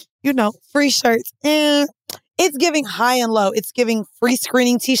 Free shirts. It's giving high and low. It's giving free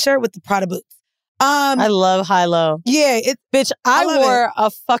screening t-shirt with the Prada boots. I love high-low. Yeah. Bitch, I wore a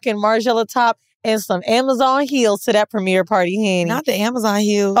fucking Margiela top and some Amazon heels to that premiere party, honey. Not the Amazon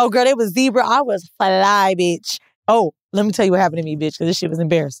heels. Oh, girl, it was zebra. I was fly, bitch. Oh, let me tell you what happened to me, bitch, because this shit was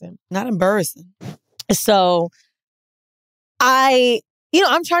embarrassing. Not embarrassing. So, I'm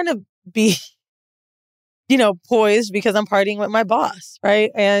trying to be, poised because I'm partying with my boss, right?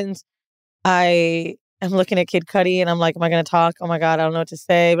 And I am looking at Kid Cudi and I'm like, am I going to talk? Oh my God, I don't know what to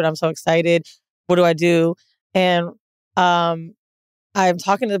say, but I'm so excited. What do I do? And I'm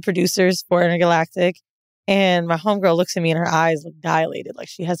talking to the producers for Intergalactic, and my homegirl looks at me and her eyes look dilated. Like,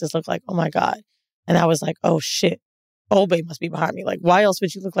 she has this look like, oh my God. And I was like, oh shit. Old Babe must be behind me. Like, why else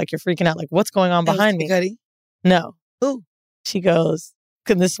would you look like you're freaking out? Like, what's going on behind me? Cudi? No. Who? She goes,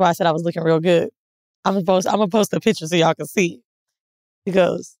 because this is why I said I was looking real good. I'm gonna post a picture so y'all can see. She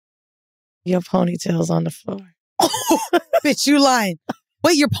goes, your ponytail's on the floor. Bitch, you lying.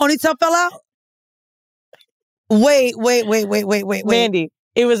 Wait, your ponytail fell out? Wait. Mandy,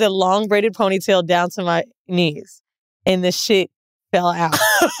 it was a long braided ponytail down to my knees. And the shit fell out.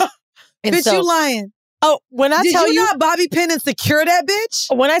 Bitch, you lying. Oh, when I tell you... Did you not bobby pin and secure that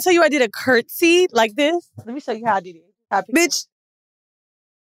bitch? When I tell you I did a curtsy like this, let me show you how I did it. Bitch,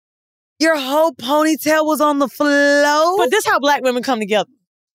 your whole ponytail was on the floor? But this is how black women come together.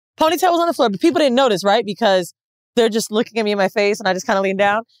 Ponytail was on the floor, but people didn't notice, right? Because they're just looking at me in my face and I just kind of lean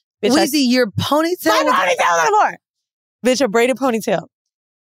down. Bitch, Weezy, your ponytail my ponytail was on the floor. Bitch, a braided ponytail.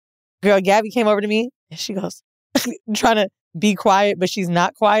 Girl, Gabby came over to me and she goes, trying to be quiet, but she's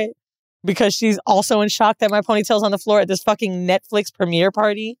not quiet because she's also in shock that my ponytail's on the floor at this fucking Netflix premiere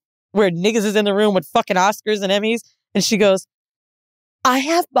party where niggas is in the room with fucking Oscars and Emmys. And she goes, I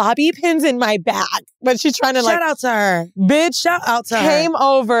have bobby pins in my bag. But she's trying to Shout out to her. Bitch, shout out to her. Came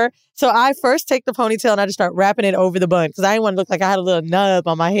over. So I first take the ponytail and I just start wrapping it over the bun because I didn't want to look like I had a little nub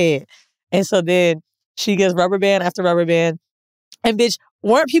on my head. And so then she gets rubber band after rubber band. And bitch,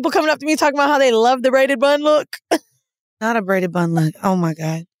 weren't people coming up to me talking about how they love the braided bun look? Not a braided bun look. Oh my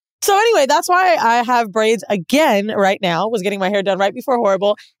God. So anyway, that's why I have braids again right now. Was getting my hair done right before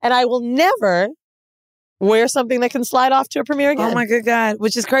Horrible. And I will never wear something that can slide off to a premiere again. Oh my good God.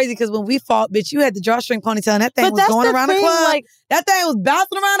 Which is crazy because when we fought, bitch, you had the drawstring ponytail and that thing was going around the club. Like, that thing was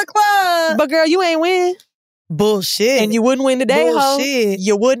bouncing around the club. But girl, you ain't win. Bullshit. And you wouldn't win today, Bullshit. Ho.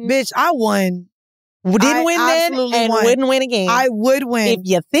 You wouldn't. Bitch, I won. Didn't win then and wouldn't win again. I would win. If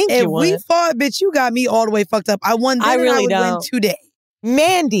you think you won. If we fought, bitch, you got me all the way fucked up. I won then and I would win today.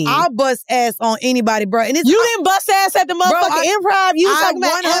 Mandy. I'll bust ass on anybody, bro. And you didn't bust ass at the motherfucking improv. You was talking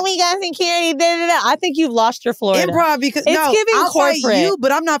about, we got security, da-da-da. I think you've lost your Florida. Improv because, it's giving I'll corporate. Fight you,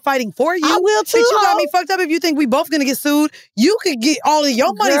 but I'm not fighting for you. I will too, Bitch, you got me fucked up if you think we both gonna get sued. You could get all of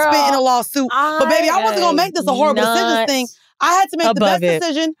your money spent in a lawsuit. But baby, I wasn't gonna make this a horrible decisions thing. I had to make the best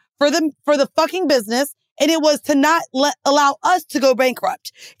decision for the fucking business. And it was to not allow us to go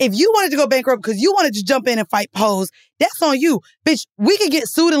bankrupt. If you wanted to go bankrupt because you wanted to jump in and fight Pose, that's on you. Bitch, we could get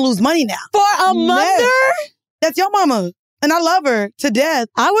sued and lose money now. For a mother? That's your mama. And I love her to death.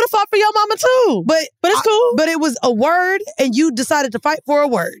 I would have fought for your mama too. But it's cool. But it was a word and you decided to fight for a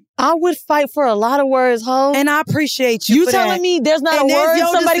word. I would fight for a lot of words, ho. And I appreciate you for telling that. me there's not a word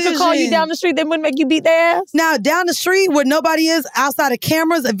somebody could call you down the street that wouldn't make you beat their ass? Now, down the street where nobody is, outside of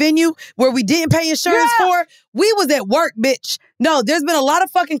cameras, a venue where we didn't pay insurance for, we was at work, bitch. No, there's been a lot of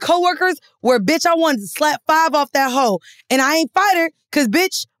fucking coworkers where, bitch, I wanted to slap 5 off that hoe. And I ain't fight her because,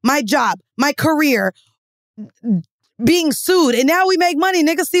 bitch, my job, my career, being sued. And now we make money.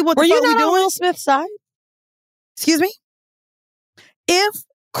 Niggas see what the fuck we doing. Were you not on Will Smith's side? Excuse me? If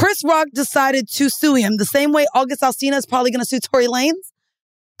Chris Rock decided to sue him the same way August Alsina is probably going to sue Tory Lanez,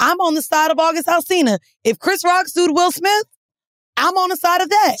 I'm on the side of August Alsina. If Chris Rock sued Will Smith, I'm on the side of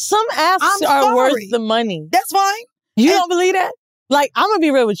that. Some asks are worth the money. That's fine. You don't believe that? Like, I'm going to be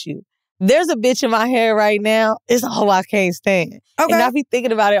real with you. There's a bitch in my hair right now. It's a hoe I can't stand. Okay. And I be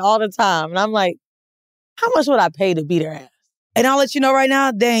thinking about it all the time. And I'm like, how much would I pay to beat her ass? And I'll let you know right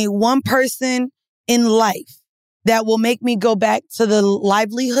now, there ain't one person in life that will make me go back to the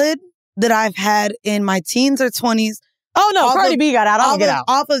livelihood that I've had in my teens or 20s. Oh, no, Cardi B got out. I'll get out.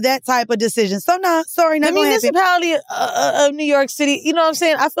 Off of that type of decision. So, nah, sorry, not the municipality of New York City, you know what I'm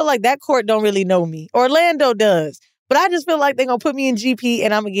saying? I feel like that court don't really know me. Orlando does. But I just feel like they're going to put me in GP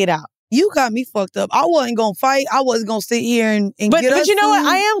and I'm going to get out. You got me fucked up. I wasn't going to fight. I wasn't going to sit here and get us. But you know what?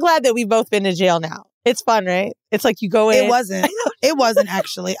 I am glad that we've both been to jail now. It's fun, right? It's like you go in. It wasn't. It wasn't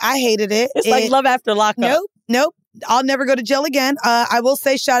actually. I hated it. It's like love after lockup. Nope. I'll never go to jail again. I will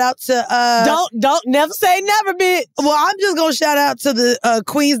say shout out to... Don't never say never, bitch. Well, I'm just going to shout out to the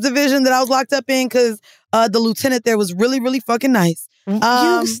Queens division that I was locked up in because the lieutenant there was really, really fucking nice.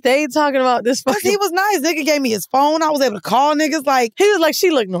 You stayed talking about this fucking... He was nice. Nigga gave me his phone. I was able to call niggas like... He was like,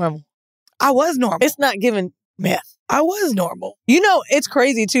 she looked normal. I was normal. It's not giving meth. I was normal. You know, it's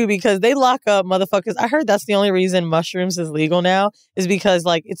crazy too because they lock up motherfuckers. I heard that's the only reason mushrooms is legal now is because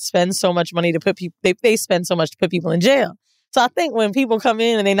like it spends so much money to put people, they spend so much to put people in jail. So I think when people come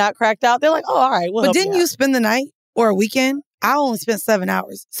in and they not cracked out, they're like, oh, all right. But didn't you spend the night or a weekend? I only spent 7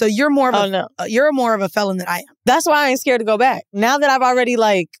 hours. So you're more of you're more of a felon than I am. That's why I ain't scared to go back. Now that I've already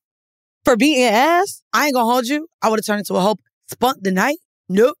for beating ass. I ain't gonna hold you. I would have turned into a hope. Spunk the night.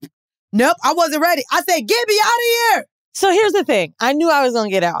 Nope. I wasn't ready. I said, get me out of here. So here's the thing. I knew I was going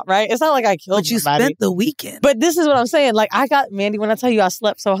to get out, right? It's not like I killed But you somebody. spent the weekend. But this is what I'm saying. Like, I got, Mandy, when I tell you I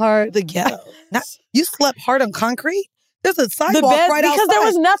slept so hard. The ghetto. You slept hard on concrete? There's a sidewalk right outside. Because there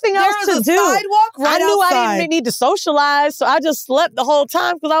was nothing else to do. Sidewalk right I knew outside. I didn't need to socialize, so I just slept the whole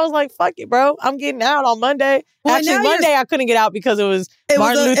time because I was like, fuck it, bro. I'm getting out on Monday. Well, Actually, Monday I couldn't get out because it was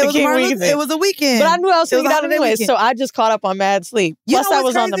Martin Luther King weekend. It was a weekend. But I knew I was going to get out anyway, weekend. so I just caught up on mad sleep. Plus, I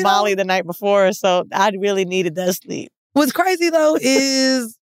was on the Molly the night before, so I really needed that sleep. What's crazy, though,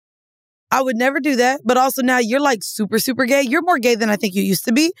 is I would never do that. But also now you're like super, super gay. You're more gay than I think you used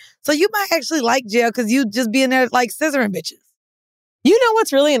to be. So you might actually like jail because you just be in there like scissoring bitches. You know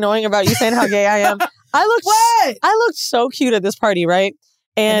what's really annoying about you saying how gay I am? I looked so cute at this party, right?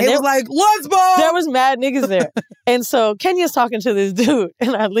 And they was like, let's ball! There was mad niggas there. And so Kenya's talking to this dude.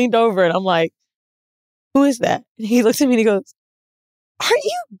 And I leaned over and I'm like, who is that? And he looks at me and he goes, are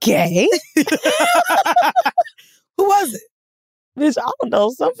you gay? Who was it? Bitch, I don't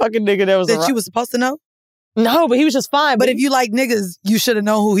know. Some fucking nigga that was that you was supposed to know? No, but he was just fine. But if you like niggas, you should have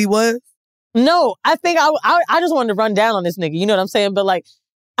known who he was? No, I think I just wanted to run down on this nigga. You know what I'm saying? But like,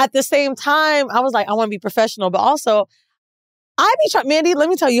 at the same time, I was like, I want to be professional. But also, I be trying, Mandy, let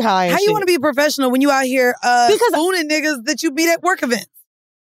me tell you how I am. How you want to be professional when you out here spooning niggas that you meet at work events?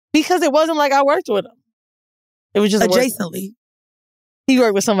 Because it wasn't like I worked with him. It was just adjacently. He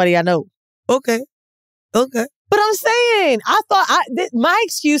worked with somebody I know. Okay. But I'm saying, I thought my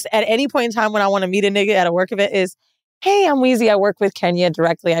excuse at any point in time when I want to meet a nigga at a work event is, hey, I'm Weezy. I work with Kenya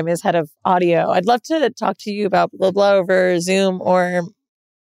directly. I'm his head of audio. I'd love to talk to you about blah, blah over Zoom or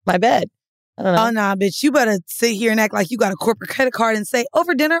my bed. I don't know. Oh, nah, bitch. You better sit here and act like you got a corporate credit card and say,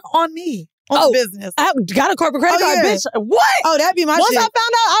 over dinner on me. On business. I got a corporate credit card, bitch. What? Oh, that'd be my Once shit. I found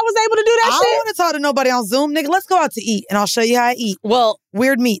out I was able to do that I shit. don't want to talk to nobody on Zoom. Nigga, let's go out to eat and I'll show you how I eat. Well,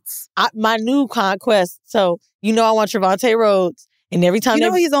 weird meats. My new conquest. So, you know I want Trevante Rhodes. And every time you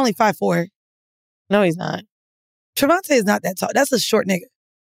know he's only 5'4". No, he's not. Trevante is not that tall. That's a short nigga.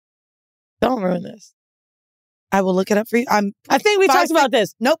 Don't ruin this. I will look it up for you. I think we talked about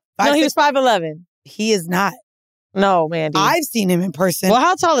this. Nope. No, he was 5'11". He is not. No, Mandy. I've seen him in person. Well,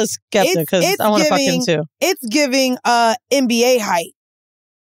 how tall is Skepta? Because I want to fuck him too. It's giving NBA height.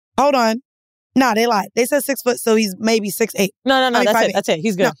 Hold on. Nah, they lied. They said 6 foot, so he's maybe 6'8". No, that's it.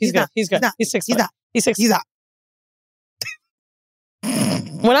 He's good. No, he's good. He's good. not. He's 6 He's foot. not. He's 6 He's foot. not.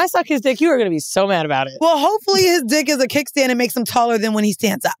 When I suck his dick, you are going to be so mad about it. Well, hopefully his dick is a kickstand and makes him taller than when he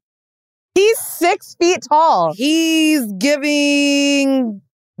stands up. He's 6 feet tall. He's giving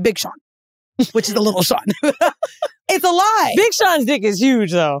Big Sean, which is a little Sean. It's a lie. Big Sean's dick is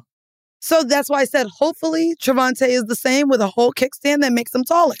huge, though. So that's why I said hopefully Trevante is the same with a whole kickstand that makes him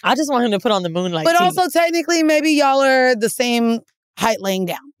taller. I just want him to put on the moonlight. But tee. also technically maybe y'all are the same height laying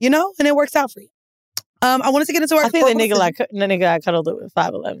down, you know? And it works out for you. I wanted to get into our... I think the nigga I cuddled with was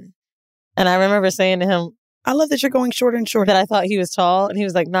 5'11". And I remember saying to him... I love that you're going shorter and shorter. That I thought he was tall. And he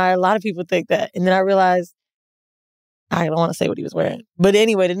was like, nah, a lot of people think that. And then I realized... I don't want to say what he was wearing. But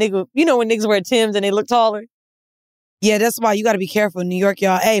anyway, the nigga... You know when niggas wear Timbs and they look taller? Yeah, that's why you got to be careful in New York,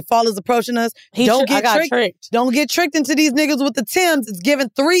 y'all. Hey, fall is approaching us. I got tricked. Don't get tricked into these niggas with the Timbs. It's giving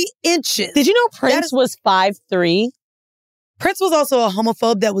 3 inches. Did you know Prince was 5'3"? Prince was also a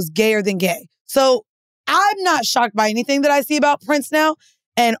homophobe that was gayer than gay. So I'm not shocked by anything that I see about Prince now.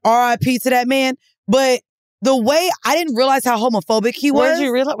 And RIP to that man. But the way I didn't realize how homophobic he was. What did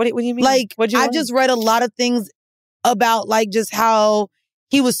you realize? What do you mean? Like, I've just read a lot of things about like just how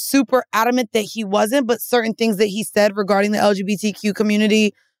he was super adamant that he wasn't, but certain things that he said regarding the LGBTQ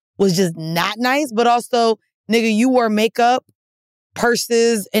community was just not nice. But also, nigga, you wore makeup,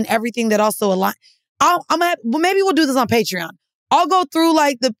 purses, and everything that also aligned. Maybe we'll do this on Patreon. I'll go through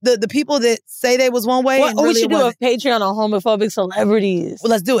like the people that say they was one way. We should do a Patreon on homophobic celebrities.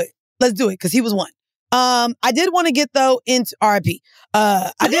 Well, let's do it. Let's do it because he was one. I did want to get though into RIP.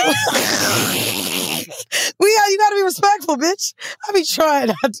 I did. You gotta be respectful, bitch. I be trying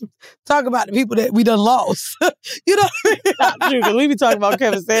not to talk about the people that we done lost. You know, not true because we be talking about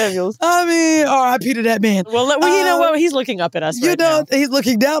Kevin Samuels. I mean, RIP to that man. Well, you know what? He's looking up at us. You know, he's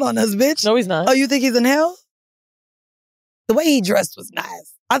looking down on us, bitch. No, he's not. Oh, you think he's in hell? The way he dressed was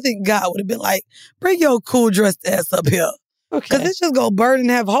nice. I think God would have been like, "Bring your cool dressed ass up here." Okay. Because it's just gonna burn and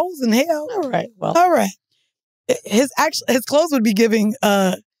have holes in hell. All right. Well. All right. His clothes would be giving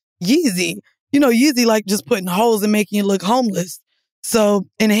Yeezy. You know, Yeezy like just putting holes and making you look homeless. So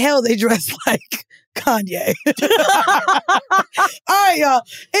in hell, they dress like Kanye. All right, y'all.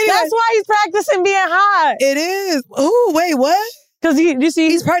 Anyway, that's why he's practicing being hot. It is. Ooh, wait, what? Because you see,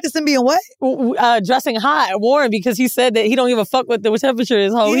 he's practicing being what? Dressing hot, warm, because he said that he don't give a fuck what the temperature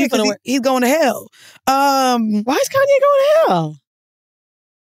is. He's going to hell. Why is Kanye going to hell?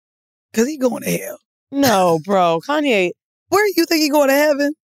 Because he's going to hell. No, bro, Kanye. Where you think he's going to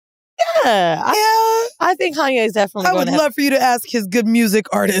heaven? Yeah, I think Kanye is definitely. I would love for you to ask his good music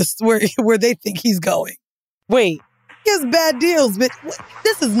artists where they think he's going. Wait, he has bad deals, but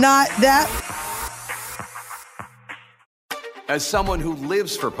this is not that. As someone who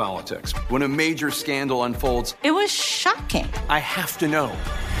lives for politics, when a major scandal unfolds, it was shocking. I have to know,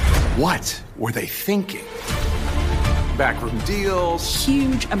 what were they thinking? Backroom deals,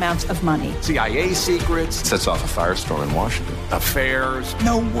 huge amounts of money, CIA secrets, sets off a firestorm in Washington, affairs.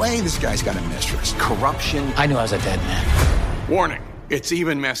 No way this guy's got a mistress. Corruption. I knew I was a dead man. Warning, it's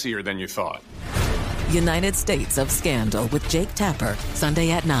even messier than you thought. United States of Scandal with Jake Tapper,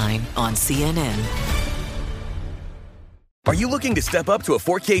 Sunday at 9 on CNN. Are you looking to step up to a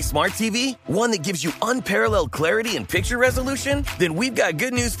 4K smart TV? One that gives you unparalleled clarity and picture resolution? Then we've got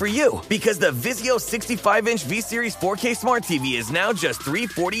good news for you, because the Vizio 65-inch V-Series 4K smart TV is now just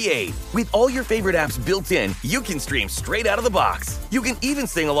 $348. With all your favorite apps built in, you can stream straight out of the box. You can even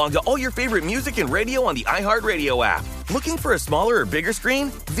sing along to all your favorite music and radio on the iHeartRadio app. Looking for a smaller or bigger screen?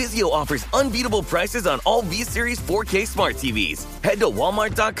 Vizio offers unbeatable prices on all V-Series 4K smart TVs. Head to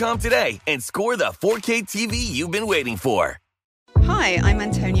Walmart.com today and score the 4K TV you've been waiting for. Hi, I'm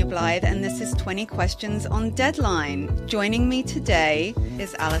Antonia Blythe, and this is 20 Questions on Deadline. Joining me today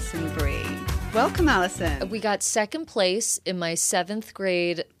is Alison Brie. Welcome, Alison. We got second place in my 7th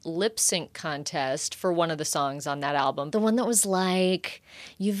grade lip sync contest for one of the songs on that album. The one that was like,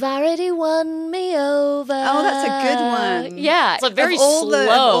 "You've already won me over." Oh, that's a good one. Yeah. It's very slow. Of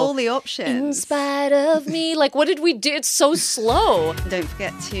all the options. In spite of me. Like, what did we do? It's so slow. Don't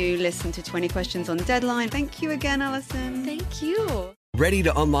forget to listen to 20 Questions on Deadline. Thank you again, Alison. Thank you. Ready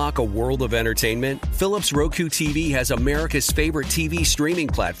to unlock a world of entertainment? Philips Roku TV has America's favorite TV streaming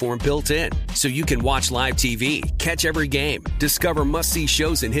platform built in, so you can watch live TV, catch every game, discover must-see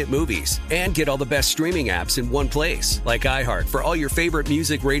shows and hit movies, and get all the best streaming apps in one place, like iHeart for all your favorite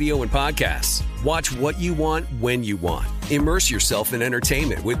music, radio, and podcasts. Watch what you want, when you want. Immerse yourself in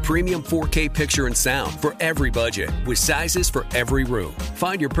entertainment with premium 4K picture and sound for every budget, with sizes for every room.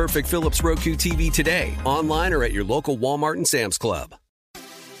 Find your perfect Philips Roku TV today, online or at your local Walmart and Sam's Club.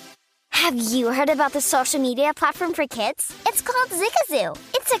 Have you heard about the social media platform for kids? It's called Zigazoo.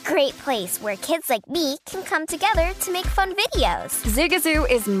 It's a great place where kids like me can come together to make fun videos. Zigazoo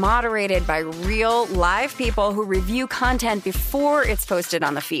is moderated by real, live people who review content before it's posted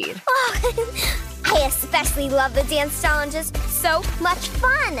on the feed. Oh, I especially love the dance challenges. So much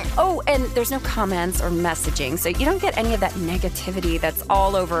fun. Oh, and there's no comments or messaging, so you don't get any of that negativity that's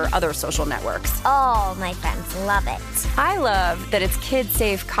all over other social networks. Oh, my friends love it. I love that it's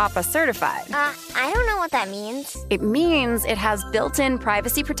kid-safe COPPA certified. I don't know what that means. It means it has built-in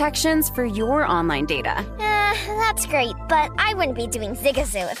privacy protections for your online data. That's great, but I wouldn't be doing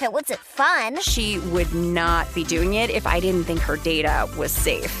Zigazoo if it wasn't fun. She would not be doing it if I didn't think her data was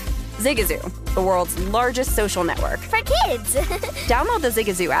safe. Zigazoo, the world's largest social network. For kids. Download the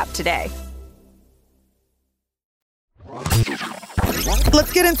Zigazoo app today.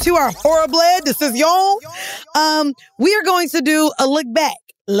 Let's get into our horrible decision. We are going to do a look back.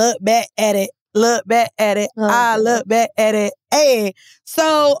 Look back at it. Look back at it. I look back at it. Hey.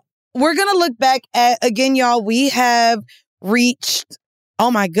 So we're going to look back at, again, y'all, we have reached,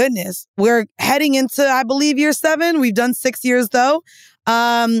 oh my goodness, we're heading into, I believe, year 7. We've done 6 years, though.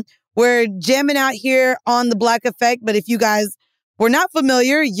 We're jamming out here on The Black Effect, but if you guys were not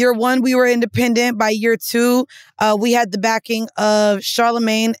familiar, year 1, we were independent. By year 2, we had the backing of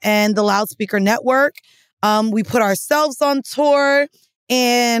Charlamagne and the Loudspeaker Network. We put ourselves on tour,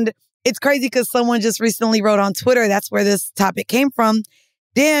 and it's crazy because someone just recently wrote on Twitter, that's where this topic came from.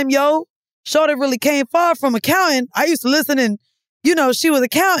 Damn, yo, Shorty really came far from accounting. I used to listen and, you know, she was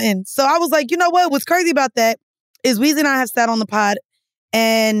accounting. So I was like, you know what? What's crazy about that is Weezy and I have sat on the pod,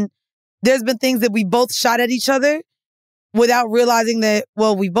 and there's been things that we both shot at each other without realizing that,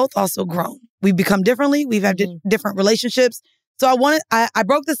 well, we both also grown. We've become differently. We've had different relationships. So I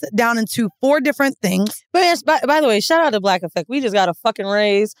broke this down into 4 different things. But yes, by the way, shout out to Black Effect. We just got a fucking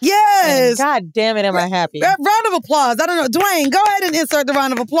raise. Yes. God damn it, am I happy. Round of applause. I don't know. Dwayne, go ahead and insert the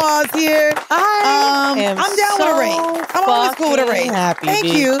round of applause here. I'm down with a raise. I'm always cool with a raise. Happy,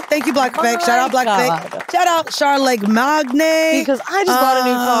 Thank you. Thank you, Black Effect. Shout out Black Effect. Shout out Charlamagne. Because I just bought a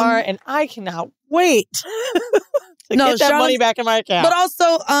new car and I cannot wait to get that money back in my account. But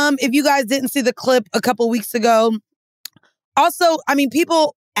also, if you guys didn't see the clip a couple weeks ago, also, I mean,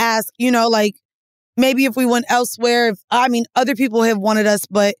 people ask, you know, like, maybe if we went elsewhere, other people have wanted us,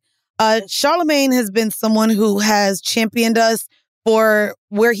 but Charlamagne has been someone who has championed us for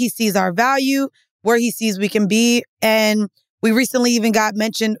where he sees our value, where he sees we can be. And we recently even got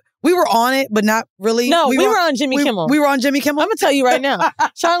mentioned. We were on it, but not really. No, we were on Jimmy Kimmel. We were on Jimmy Kimmel. I'm going to tell you right now.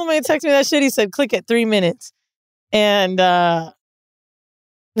 Charlamagne texted me that shit. He said, click at 3 minutes. And the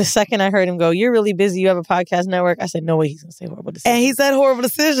second I heard him go, you're really busy. You have a podcast network. I said, no way he's going to say horrible decision. And he said horrible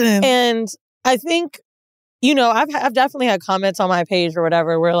decision. And I think, I've definitely had comments on my page or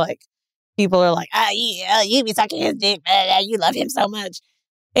whatever where like people are like, you be sucking his dick. You love him so much.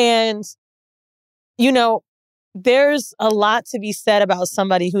 And, there's a lot to be said about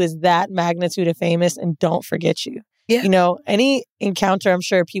somebody who is that magnitude of famous and don't forget you. Yeah. Any encounter I'm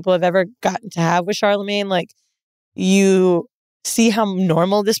sure people have ever gotten to have with Charlamagne, like you see how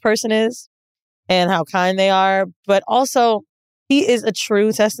normal this person is and how kind they are. But also he is a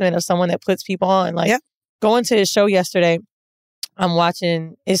true testament of someone that puts people on. Like going to his show yesterday, I'm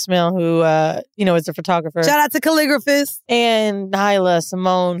watching Ismail, who, is a photographer. Shout out to Calligraphist. And Nyla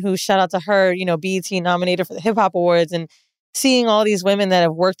Simone, who shout out to her, BET nominated for the Hip Hop Awards. And seeing all these women that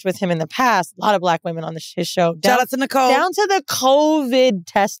have worked with him in the past, a lot of Black women on his show. Shout out to Nicole. Down to the COVID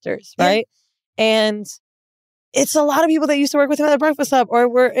testers, right? Yeah. And it's a lot of people that used to work with him at the Breakfast Club or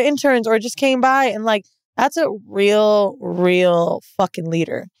were interns or just came by. And like, that's a real fucking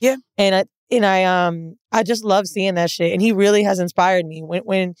leader. Yeah. And I just love seeing that shit. And he really has inspired me.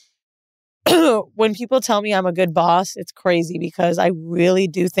 When people tell me I'm a good boss, it's crazy because I really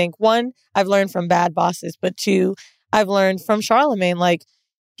do think, one, I've learned from bad bosses, but two, I've learned from Charlamagne. Like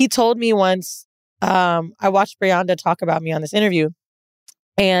he told me once, I watched Brianda talk about me on this interview,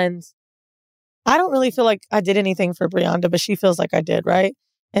 and I don't really feel like I did anything for Brianda, but she feels like I did, right?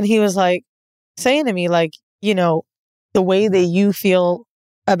 And he was like saying to me, like, the way that you feel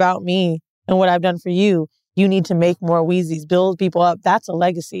about me and what I've done for you, you need to make more Wheezies, build people up. That's a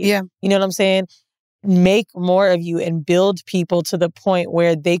legacy. Yeah. You know what I'm saying? Make more of you and build people to the point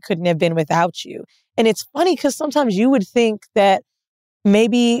where they couldn't have been without you. And it's funny because sometimes you would think that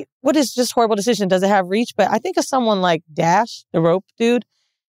maybe, what is just horrible decision? Does it have reach? But I think of someone like Dash, the rope dude,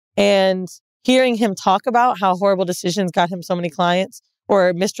 and hearing him talk about how horrible decisions got him so many clients,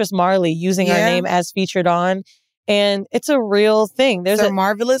 or Mistress Marley using our name as featured on. And it's a real thing. They're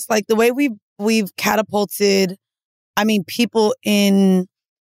marvelous. Like the way we've catapulted, people in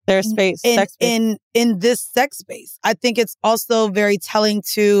their space, in this sex space. I think it's also very telling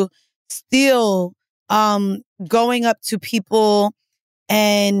to still going up to people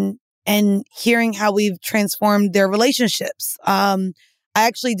and hearing how we've transformed their relationships. I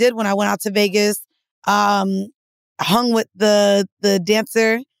actually did when I went out to Vegas. Hung with the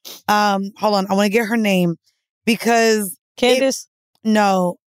dancer. Hold on, I want to get her name. Because Candace?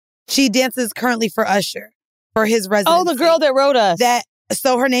 No. She dances currently for Usher, for his residency. Oh, the girl that wrote us.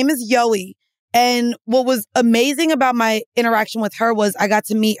 So her name is Yoey. And what was amazing about my interaction with her was I got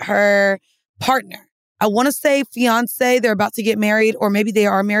to meet her partner. I want to say fiance. They're about to get married, or maybe they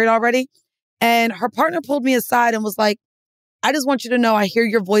are married already. And her partner pulled me aside and was like, I just want you to know I hear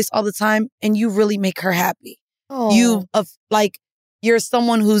your voice all the time and you really make her happy. Oh. You're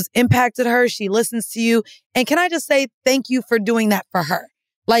someone who's impacted her. She listens to you. And can I just say thank you for doing that for her?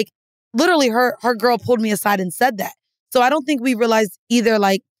 Like, literally, her girl pulled me aside and said that. So I don't think we realized either,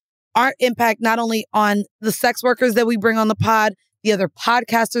 like, our impact not only on the sex workers that we bring on the pod, the other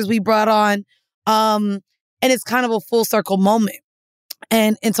podcasters we brought on. And it's kind of a full circle moment.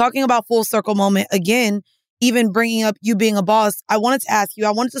 And in talking about full circle moment, again, even bringing up you being a boss, I wanted to ask you,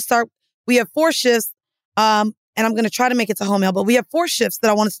 we have 4 shifts. And I'm going to try to make it to home mail, but we have 4 shifts that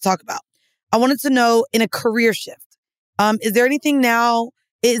I wanted to talk about. I wanted to know in a career shift, is there anything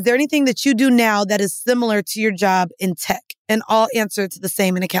that you do now that is similar to your job in tech? And I'll answer to the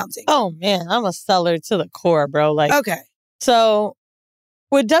same in accounting. Oh man, I'm a seller to the core, bro. Like, okay. So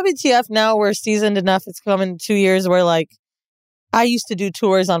with WTF now, we're seasoned enough. It's coming 2 years where like I used to do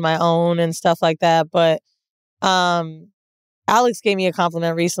tours on my own and stuff like that. But Alex gave me a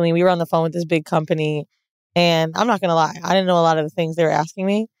compliment recently. We were on the phone with this big company. And I'm not going to lie, I didn't know a lot of the things they were asking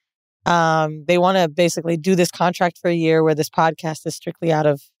me. They want to basically do this contract for a year where this podcast is strictly out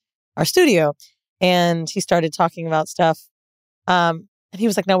of our studio. And he started talking about stuff. And he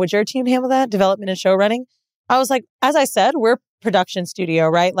was like, now, would your team handle that? Development and show running? I was like, as I said, we're production studio,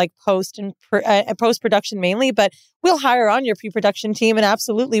 right? Like post-production mainly, but we'll hire on your pre-production team and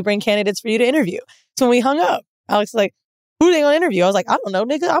absolutely bring candidates for you to interview. So when we hung up, Alex was like, who are they going to interview? I was like, I don't know,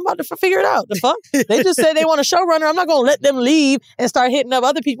 nigga. I'm about to figure it out. The fuck? They just said they want a showrunner. I'm not going to let them leave and start hitting up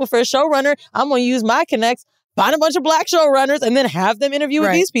other people for a showrunner. I'm going to use my connects. find a bunch of Black showrunners and then have them interview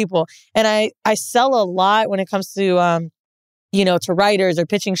with these people. And I sell a lot when it comes to, to writers or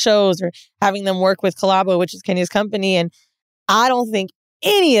pitching shows or having them work with Collabo, which is Kenya's company. And I don't think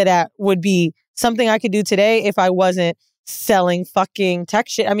any of that would be something I could do today if I wasn't selling fucking tech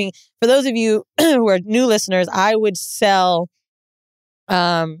shit. I mean, for those of you who are new listeners, I would sell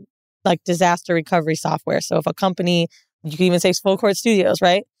like disaster recovery software. So if a company, you can even say Full Court Studios,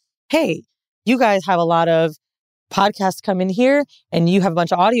 right? Hey, you guys have a lot of podcasts come in here and you have a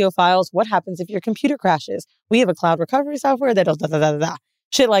bunch of audio files. What happens if your computer crashes? We have a cloud recovery software that does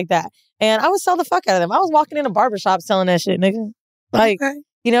shit like that. And I would sell the fuck out of them. I was walking in a barbershop selling that shit, nigga. Like,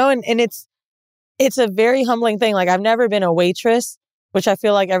 and it's a very humbling thing. Like, I've never been a waitress, which I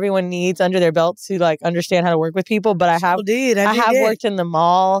feel like everyone needs under their belt to like understand how to work with people. But I have worked in the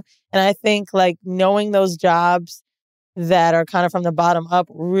mall. And I think like knowing those jobs that are kind of from the bottom up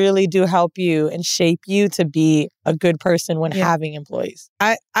really do help you and shape you to be a good person when having employees.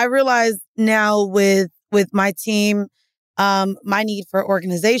 I realize now with my team, my need for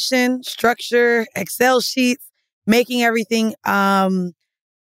organization, structure, Excel sheets, making everything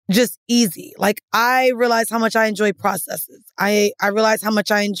just easy. Like, I realize how much I enjoy processes. I realize how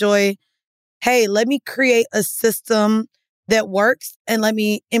much I enjoy, hey, let me create a system that works and let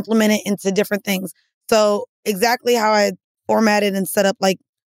me implement it into different things. So exactly how I formatted and set up like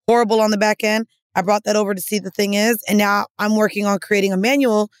Horrible on the back end, I brought that over to See the Thing Is. And now I'm working on creating a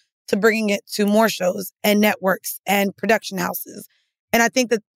manual to bringing it to more shows and networks and production houses. And I think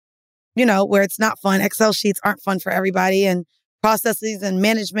that, where it's not fun, Excel sheets aren't fun for everybody, and processes and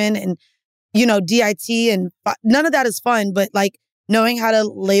management and, DIT and none of that is fun, but like knowing how to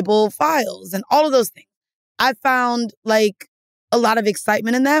label files and all of those things. I found like a lot of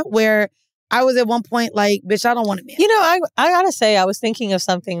excitement in that, where I was at one point like, bitch, I don't want to manage. I gotta say, I was thinking of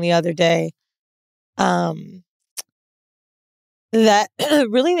something the other day that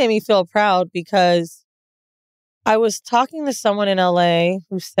really made me feel proud, because I was talking to someone in LA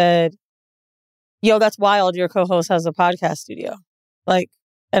who said, yo, that's wild, your co-host has a podcast studio. Like,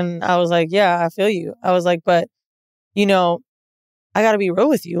 and I was like, yeah, I feel you. I was like, but, I gotta be real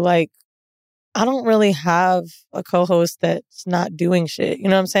with you. Like, I don't really have a co-host that's not doing shit. You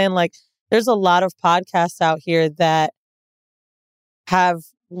know what I'm saying? Like, there's a lot of podcasts out here that have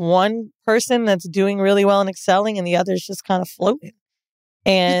one person that's doing really well and excelling and the other's just kind of floating.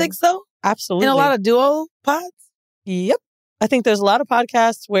 And you think so? Absolutely. And a lot of duo pods? Yep. I think there's a lot of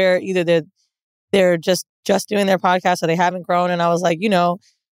podcasts where either they're just doing their podcast or they haven't grown. And I was like,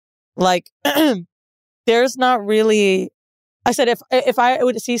 there's not really, I said, if I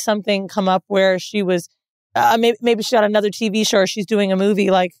would see something come up where she was, maybe she got another TV show or she's doing a movie,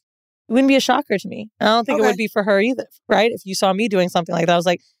 like, it wouldn't be a shocker to me. I don't think it would be for her either, right? If you saw me doing something like that, I was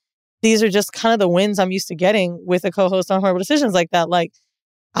like, these are just kind of the wins I'm used to getting with a co-host on Horrible Decisions like that. Like,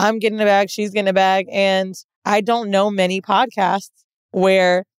 I'm getting a bag, she's getting a bag. And I don't know many podcasts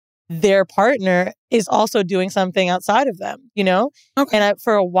where their partner is also doing something outside of them, Okay. And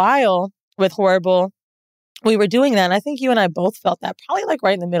for a while with Horrible, we were doing that. And I think you and I both felt that probably like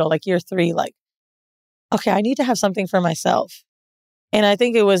right in the middle, like year 3, like, okay, I need to have something for myself. And I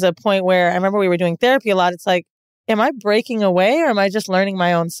think it was a point where I remember we were doing therapy a lot. It's like, am I breaking away or am I just learning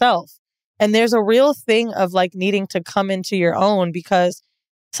my own self? And there's a real thing of like needing to come into your own, because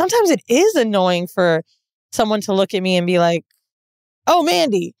sometimes it is annoying for someone to look at me and be like, oh,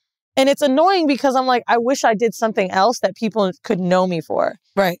 Mandy. And it's annoying because I'm like, I wish I did something else that people could know me for.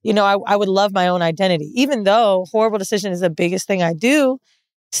 Right. I would love my own identity. Even though Horrible Decision is the biggest thing I do,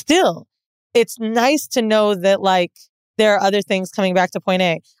 still, it's nice to know that like there are other things coming back to point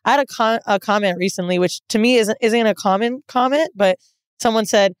A. I had a comment recently, which to me isn't a common comment, but someone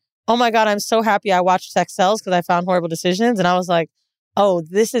said, oh my God, I'm so happy I watched Sex Sells because I found Horrible Decisions. And I was like, oh,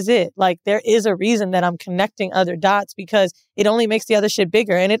 this is it. Like, there is a reason that I'm connecting other dots, because it only makes the other shit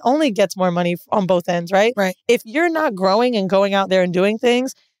bigger and it only gets more money on both ends, right? Right. If you're not growing and going out there and doing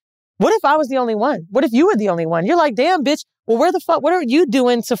things, what if I was the only one? What if you were the only one? You're like, damn, bitch, well, what are you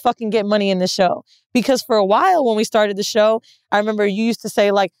doing to fucking get money in the show? Because for a while when we started the show, I remember you used to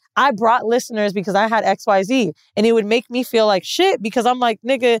say like, I brought listeners because I had XYZ, and it would make me feel like shit because I'm like,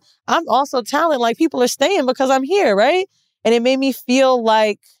 nigga, I'm also talent. Like, people are staying because I'm here, right? And it made me feel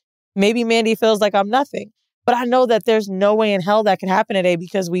like maybe Mandy feels like I'm nothing. But I know that there's no way in hell that could happen today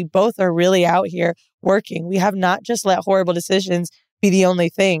because we both are really out here working. We have not just let Horrible Decisions be the only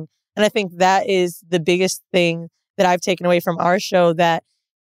thing. And I think that is the biggest thing that I've taken away from our show that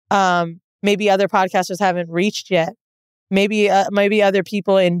maybe other podcasters haven't reached yet. Maybe other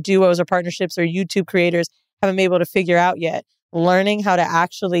people in duos or partnerships or YouTube creators haven't been able to figure out yet. Learning how to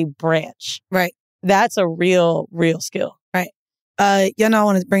actually branch. Right. That's a real skill. Right. Y'all know I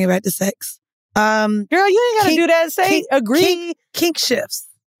want to bring it back to sex. Girl, you ain't got to do that. Say, agree. Kink shifts.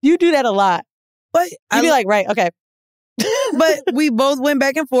 You do that a lot. But you'd be like, right, okay. But we both went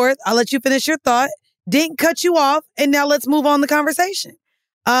back and forth. I'll let you finish your thought. Didn't cut you off. And now let's move on the conversation.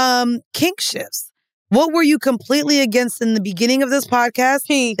 Kink shifts. What were you completely against in the beginning of this podcast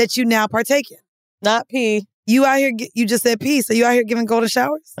P. that you now partake in? Not P. You out here, you just said P, so you out here giving golden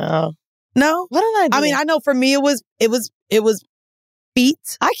showers? Oh. No? What did I do? I mean, I know for me it was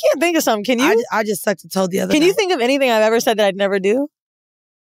feet. I can't think of something. Can you? I just sucked a toe the other Can night. you think of anything I've ever said that I'd never do?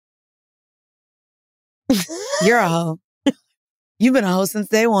 You're a hoe. You've been a hoe since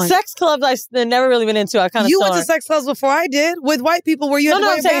day one. Sex clubs I've never really been into. I kind of You went to sex clubs before I did with white people where you had to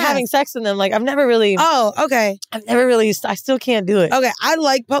wear I'm saying masks. having sex in them. Like, I've never really... Oh, okay. I still can't do it. Okay, I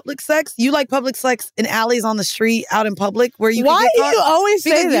like public sex. You like public sex in alleys on the street, out in public, where you Why can get do caught? you always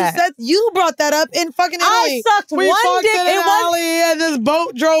say that? You brought that up in fucking Italy. I sucked we one fucked dick. in an alley and this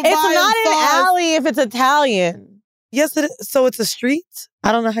boat drove by. It's not and an saw us. alley if it's Italian. Yes, it is. So it's a street?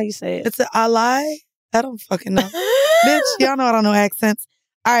 I don't know how you say it. It's an alley? I don't fucking know. Bitch, y'all know I don't know accents.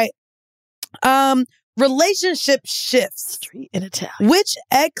 All right. Relationship shifts. Street in Italian. Which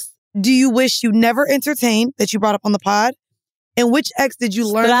ex do you wish you never entertained that you brought up on the pod? And which ex did you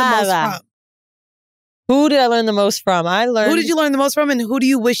learn the most from? Who did I learn the most from? Who did you learn the most from, and who do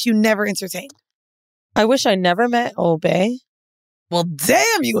you wish you never entertained? I wish I never met Obey. Well,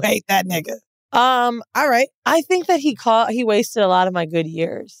 damn, you hate that nigga. All right. I think that he wasted a lot of my good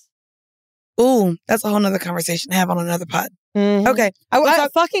years. Ooh, that's a whole nother conversation to have on another pod. Mm-hmm. Okay.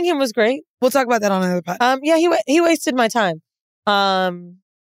 Fucking him was great. We'll talk about that on another pod. Yeah, he wasted my time. Also,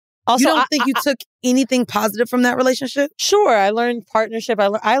 you don't think you took anything positive from that relationship? Sure. I learned partnership.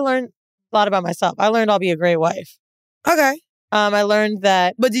 I learned a lot about myself. I learned I'll be a great wife. Okay. I learned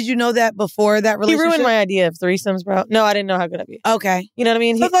that. But did you know that before that relationship? He ruined my idea of threesomes, bro. No, I didn't know how good I'd be. Okay. You know what I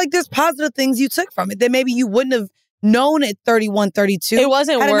mean? So like there's positive things you took from it that maybe you wouldn't have known at 31, 32. It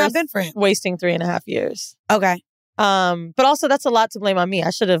wasn't had worth it not been for him. Wasting 3.5 years. Okay. But also that's a lot to blame on me. I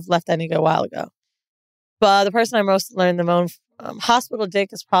should have left that nigga a while ago. But the person I most learned the most Hospital Dick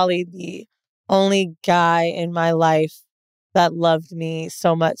is probably the only guy in my life that loved me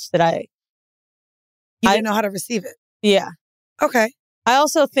so much that I didn't know how to receive it. Yeah. Okay. I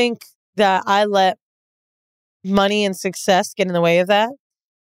also think that I let money and success get in the way of that.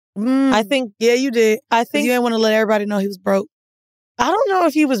 I think... Yeah, you did. I think... You didn't want to let everybody know he was broke. I don't know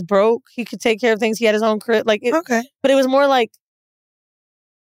if he was broke. He could take care of things. He had his own crib. Okay. But it was more like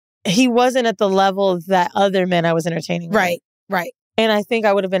he wasn't at the level that other men I was entertaining with. Right. And I think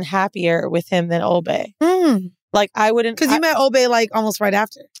I would have been happier with him than Obey. Like, I wouldn't... Because you met Obey, like, almost right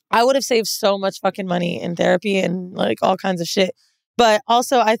after. I would have saved so much fucking money in therapy and, like, all kinds of shit. But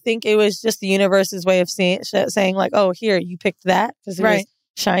also, I think it was just the universe's way of saying like, oh, here, you picked that because it was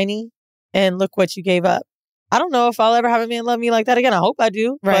shiny, and look what you gave up. I don't know if I'll ever have a man love me like that again. I hope I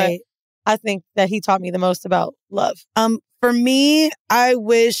do. Right. But I think that he taught me the most about love. For me, I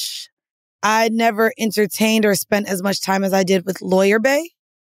wish I never entertained or spent as much time as I did with Lawyer Bay.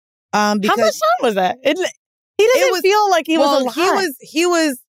 Because how much time was that? He didn't feel like he was a lot. He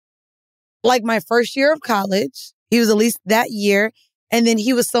was like my first year of college. He was at least that year. And then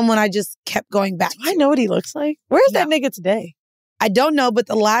he was someone I just kept going back to. I know what he looks like. Where's that nigga today? I don't know, but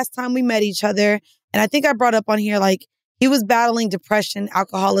the last time we met each other, and I think I brought up on here, like, he was battling depression,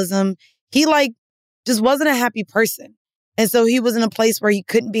 alcoholism. He, like, just wasn't a happy person. And so he was in a place where he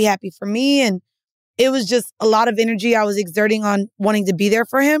couldn't be happy for me. And it was just a lot of energy I was exerting on wanting to be there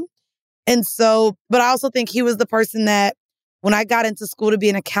for him. And so, but I also think he was the person that when I got into school to be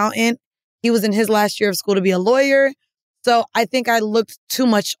an accountant, he was in his last year of school to be a lawyer. So I think I looked too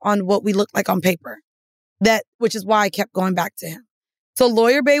much on what we looked like on paper, which is why I kept going back to him. So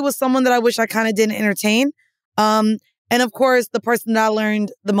Lawyer Bay was someone that I wish I kind of didn't entertain. And of course, the person that I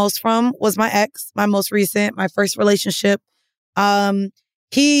learned the most from was my ex, my most recent, my first relationship.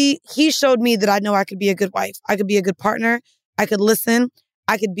 He showed me that I know I could be a good wife. I could be a good partner. I could listen.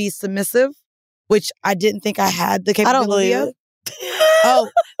 I could be submissive, which I didn't think I had the capability of. Oh,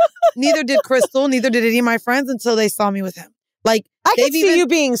 neither did Crystal, neither did any of my friends until they saw me with him. Like, I could see you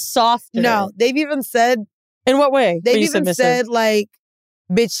being softer. No, they've even said... In what way? They've even said, like,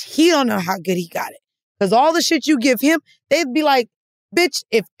 bitch, he don't know how good he got it. Because all the shit you give him, they'd be like, bitch,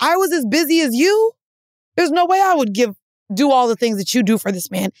 if I was as busy as you, there's no way I would do all the things that you do for this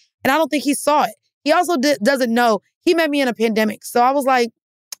man. And I don't think he saw it. He also doesn't know. He met me in a pandemic. So I was like,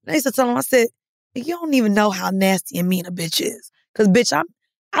 I used to tell him, I said, you don't even know how nasty and mean a bitch is. Because, bitch, I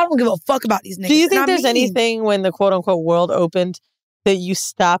don't give a fuck about these niggas. Do you think there's anything when the quote-unquote world opened that you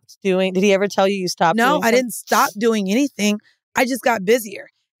stopped doing? Did he ever tell you stopped doing No, I didn't stop doing anything. I just got busier.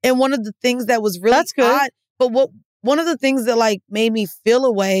 And one of the things that was really odd, but one of the things that like made me feel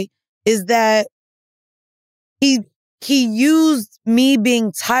a way is that he used me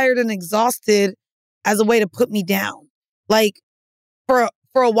being tired and exhausted as a way to put me down. Like for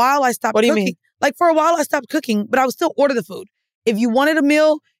a while I stopped cooking. What do you mean? Like for a while I stopped cooking, but I would still order the food. If you wanted a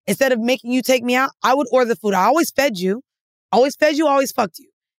meal, instead of making you take me out, I would order the food. I always fed you. Always fucked you.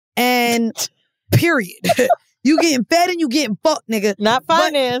 And period. You getting fed and you getting fucked, nigga. Not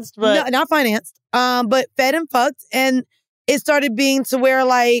financed, but... No, not financed. But fed and fucked. And it started being to where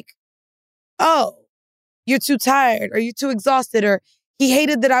like, oh, you're too tired or you're too exhausted, or he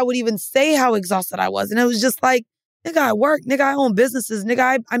hated that I would even say how exhausted I was. And it was just like, nigga, I work. Nigga, I own businesses.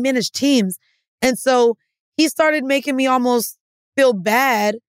 Nigga, I manage teams. And so he started making me almost feel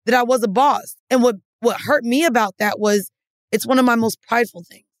bad that I was a boss. And what hurt me about that was it's one of my most prideful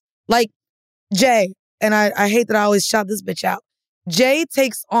things. Like Jay, and I hate that I always shout this bitch out. Jay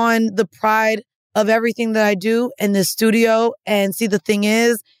takes on the pride of everything that I do in the studio, and see, the thing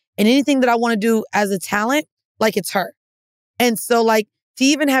is, and anything that I want to do as a talent, like it's her. And so like to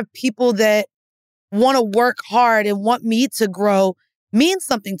even have people that want to work hard and want me to grow means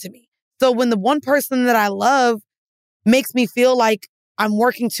something to me. So when the one person that I love makes me feel like I'm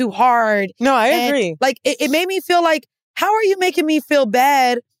working too hard. No, I agree. Like it made me feel like, how are you making me feel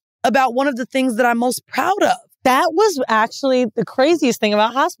bad about one of the things that I'm most proud of? That was actually the craziest thing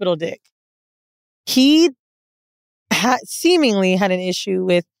about Hospital Dick. He seemingly had an issue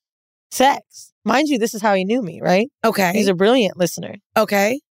with sex. Mind you, this is how he knew me, right? Okay. He's a brilliant listener.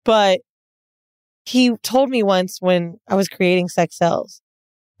 Okay. But he told me once when I was creating Sex Sells,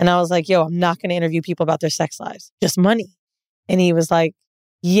 and I was like, yo, I'm not going to interview people about their sex lives, just money. And he was like,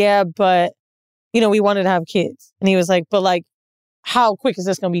 yeah, but, we wanted to have kids. And he was like, but like, how quick is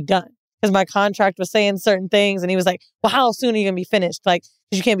this going to be done? Because my contract was saying certain things. And he was like, well, how soon are you going to be finished? Like,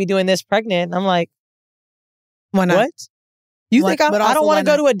 because you can't be doing this pregnant. And I'm like, why not? What? You think I don't want to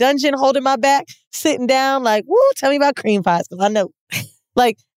go to a dungeon holding my back, sitting down like, woo, tell me about cream pies. Because I know.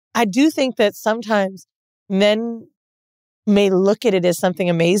 Like, I do think that sometimes men may look at it as something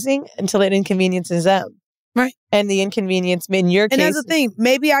amazing until it inconveniences them. Right. And the inconvenience in your case. And that's the thing.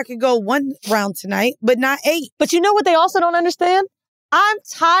 Maybe I could go 1 round tonight, but not 8. But you know what they also don't understand? I'm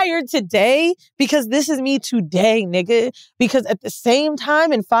tired today because this is me today, nigga. Because at the same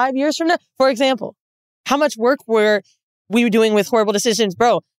time, in 5 years from now, for example, how much work were we doing with Horrible Decisions?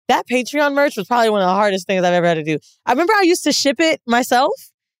 Bro, that Patreon merch was probably one of the hardest things I've ever had to do. I remember I used to ship it myself.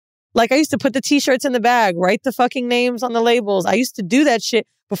 Like, I used to put the t-shirts in the bag, write the fucking names on the labels. I used to do that shit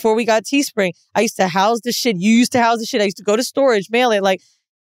before we got Teespring. I used to house the shit. You used to house the shit. I used to go to storage, mail it. Like,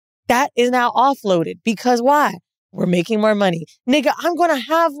 that is now offloaded. Because why? We're making more money. Nigga, I'm going to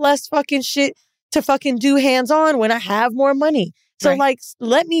have less fucking shit to fucking do hands-on when I have more money. So, Right. like,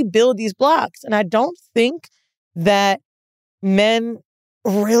 let me build these blocks. And I don't think that men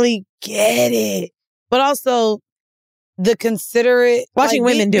really get it. But also the considerate... Watching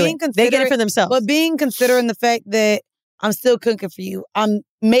women do it. They get it for themselves. But being considerate in the fact that I'm still cooking for you. I'm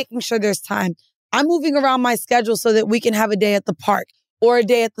making sure there's time. I'm moving around my schedule so that we can have a day at the park or a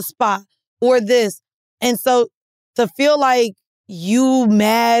day at the spa or this. And so to feel like you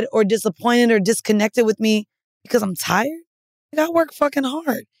mad or disappointed or disconnected with me because I'm tired, I got to work fucking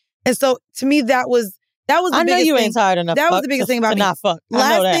hard. And so to me, that was the biggest thing. I know you ain't tired enough. That was the biggest thing about to me. not fuck.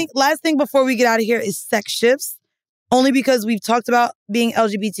 I know that. Last thing before we get out of here is sex shifts. Only because we've talked about being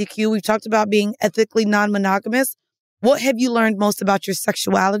LGBTQ. We've talked about being ethically non-monogamous. What have you learned most about your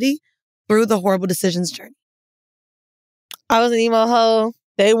sexuality through the Horrible Decisions journey? I was an emo hoe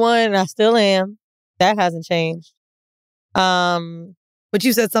day one, and I still am. That hasn't changed. But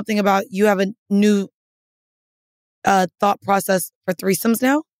you said something about you have a new thought process for threesomes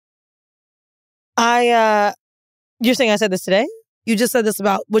now? You're saying I said this today? You just said this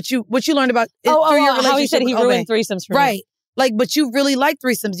about what you learned about through your relationship. How he said he with ruined Obey. threesomes for me. Right. Like, but you really like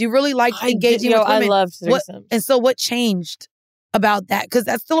threesomes. You really like engaging with women. I love threesomes. And so what changed about that? Because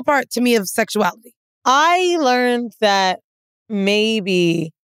that's still a part, to me, of sexuality. I learned that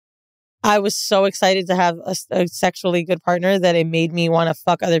maybe I was so excited to have a sexually good partner that it made me want to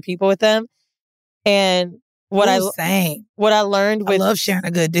fuck other people with them. And what I learned with... I love sharing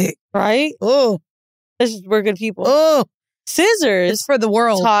a good dick. Right? Oh. We're good people. Oh. Scissors it's for the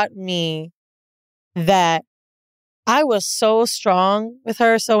world taught me that I was so strong with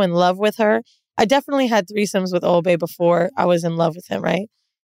her, so in love with her. I definitely had threesomes with Obey before I was in love with him, right?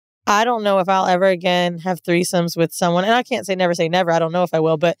 I don't know if I'll ever again have threesomes with someone, and I can't say never. I don't know if I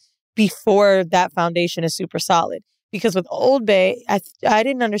will, but before that foundation is super solid. because with Old Bay, I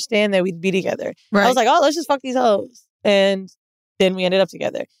didn't understand that we'd be together. Right. I was like, oh, let's just fuck these hoes. And then we ended up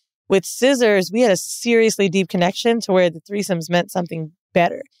together. With Scissors, we had a seriously deep connection to where the threesomes meant something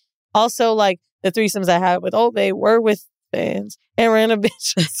better. Also, like, the threesomes I had with Old Bay were with fans and random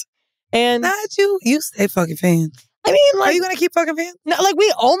bitches. And not you stay fucking fans. I mean, like, are you gonna keep fucking fans? No, like,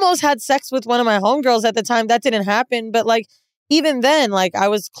 we almost had sex with one of my homegirls at the time. That didn't happen. But like, even then, like, I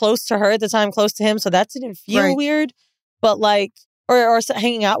was close to her at the time, close to him. So that didn't feel weird. But like, or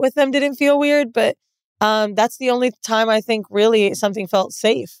hanging out with them didn't feel weird. But that's the only time I think really something felt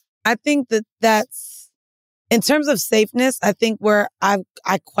safe. I think that's, in terms of safeness, I think where I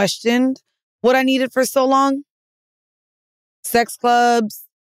questioned what I needed for so long. Sex clubs,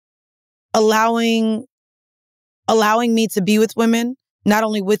 allowing me to be with women, not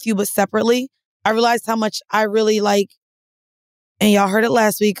only with you, but separately. I realized how much I really like, and y'all heard it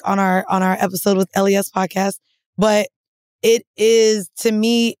last week on our episode with LES podcast, but it is, to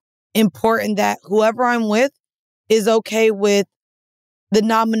me, important that whoever I'm with is okay with the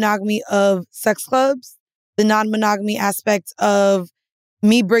non-monogamy of sex clubs, the non-monogamy aspect of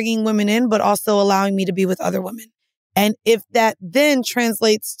me bringing women in, but also allowing me to be with other women. And if that then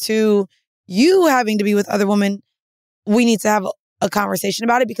translates to you having to be with other women, we need to have a conversation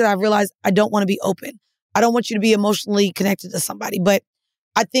about it, because I realized I don't want to be open. I don't want you to be emotionally connected to somebody. But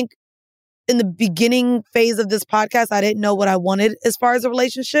I think in the beginning phase of this podcast, I didn't know what I wanted as far as a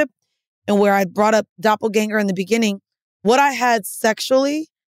relationship. And where I brought up doppelganger in the beginning, what I had sexually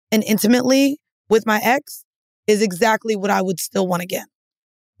and intimately with my ex is exactly what I would still want again.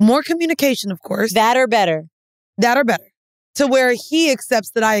 More communication, of course. That or better. To where he accepts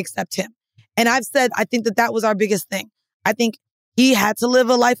that I accept him. And I've said, I think that was our biggest thing. I think he had to live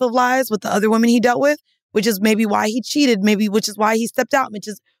a life of lies with the other women he dealt with, which is maybe why he cheated, which is why he stepped out, which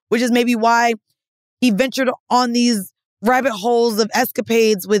is maybe why he ventured on these rabbit holes of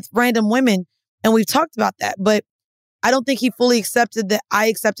escapades with random women. And we've talked about that. But I don't think he fully accepted that I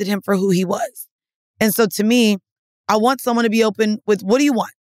accepted him for who he was. And so to me, I want someone to be open with, what do you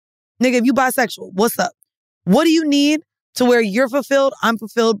want? Nigga, if you bisexual, what's up? What do you need to where you're fulfilled, I'm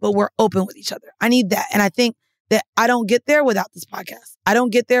fulfilled, but we're open with each other? I need that. And I think that I don't get there without this podcast. I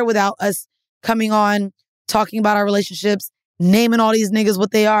don't get there without us coming on, talking about our relationships, naming all these niggas what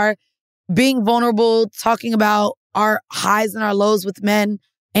they are, being vulnerable, talking about our highs and our lows with men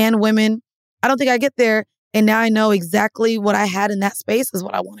and women. I don't think I get there. And now I know exactly what I had in that space is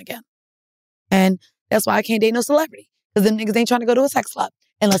what I want again. And that's why I can't date no celebrity. Because them niggas ain't trying to go to a sex club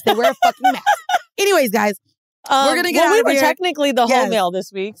unless they wear a fucking mask. Anyways, guys, we're going to get out of here. We were technically the whole mail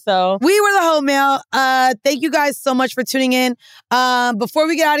this week, so. We were the whole mail. Thank you guys so much for tuning in. Before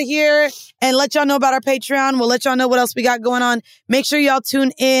we get out of here and let y'all know about our Patreon, we'll let y'all know what else we got going on. Make sure y'all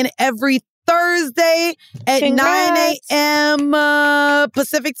tune in every Thursday at 9 a.m.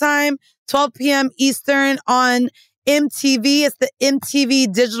 Pacific time, 12 p.m. Eastern on MTV. It's the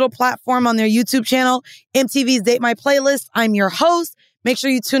MTV digital platform on their YouTube channel, MTV's Date My Playlist. I'm your host. Make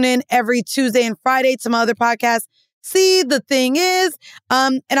sure you tune in every Tuesday and Friday to my other podcast. See, the thing is,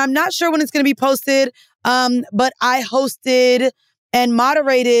 and I'm not sure when it's going to be posted, but I hosted and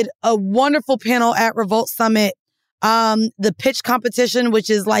moderated a wonderful panel at Revolt Summit, the pitch competition, which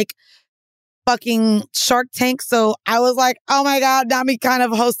is like fucking Shark Tank. So I was like, oh my God, not me kind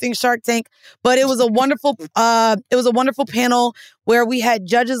of hosting Shark Tank. But it was a wonderful, panel where we had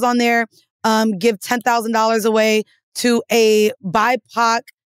judges on there give $10,000 away to a BIPOC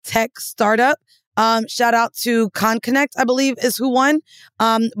tech startup. Shout out to ConConnect, I believe is who won.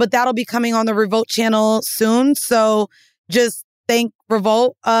 But that'll be coming on the Revolt channel soon. So just thank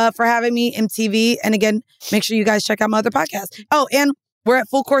Revolt for having me, MTV. And again, make sure you guys check out my other podcast. Oh, and we're at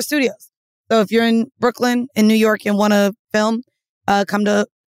Full Court Studios. So if you're in Brooklyn, in New York, and want to film, come to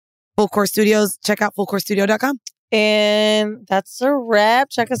Full Court Studios. Check out fullcourtstudio.com. And that's a wrap.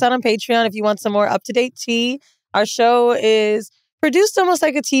 Check us out on Patreon if you want some more up-to-date tea. Our show is produced almost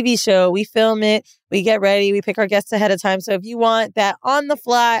like a TV show. We film it, we get ready, we pick our guests ahead of time. So if you want that on the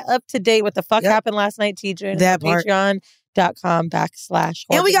fly, up to date, what the fuck happened last night, teacher, patreon.com/.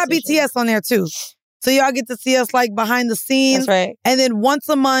 And we got BTS on there too. So y'all get to see us like behind the scenes. That's right. And then once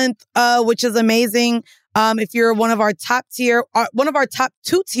a month, which is amazing. If you're one of our top tier, one of our top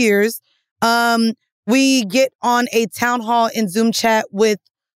 2 tiers, we get on a town hall and Zoom chat with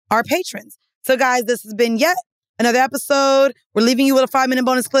our patrons. So guys, this has been yet another episode. We're leaving you with a 5-minute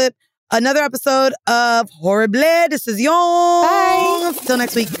bonus clip. Another episode of Horrible. This is Yon. Bye. Till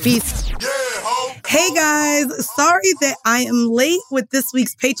next week. Peace. Hey guys, sorry that I am late with this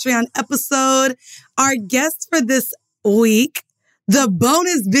week's Patreon episode. Our guest for this week, The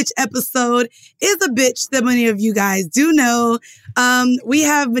bonus bitch episode is a bitch that many of you guys do know. We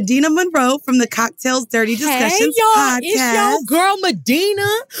have Medina Monroe from the Cocktails Dirty Discussions podcast. It's your girl Medina.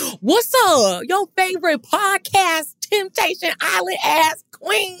 What's up? Your favorite podcast, Temptation Island ass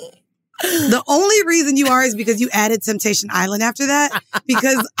queen. The only reason you are is because you added Temptation Island after that,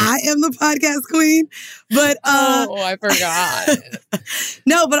 because I am the podcast queen. But I forgot.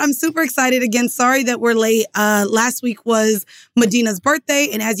 No, but I'm super excited. Again, sorry that we're late. Last week was Medina's birthday,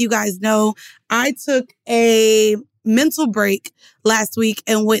 and as you guys know, I took a mental break last week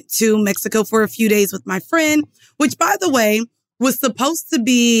and went to Mexico for a few days with my friend, which, by the way, was supposed to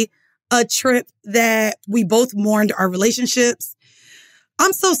be a trip that we both mourned our relationships.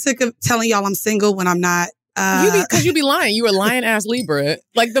 I'm so sick of telling y'all I'm single when I'm not. Because you be lying. You a lying ass Libra.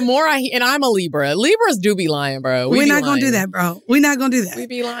 Like the more and I'm a Libra. Libras do be lying, bro. We're not going to do that, bro. We're not going to do that. We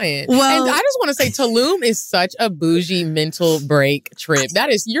be lying. Well, and I just want to say Tulum is such a bougie mental break trip.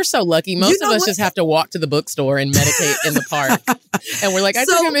 You're so lucky. Most of us just have to walk to the bookstore and meditate in the park. And we're like, I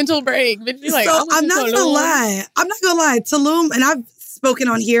took a mental break. But you're like, I'm not going to lie. I'm not going to lie. Tulum, and I've spoken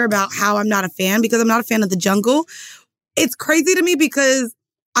on here about how I'm not a fan because I'm not a fan of the jungle. It's crazy to me because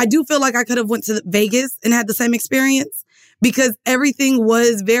I do feel like I could have went to Vegas and had the same experience because everything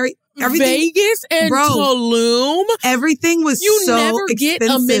was Vegas and Tulum. Everything was so never expensive.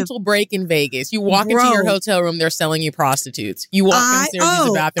 Get a mental break in Vegas. You walk into your hotel room, they're selling you prostitutes. You walk downstairs, use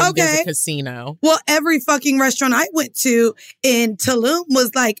the bathroom, there's a casino. Well, every fucking restaurant I went to in Tulum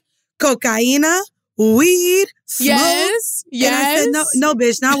was like cocaina, weed, smoke. Yes. And I said, no,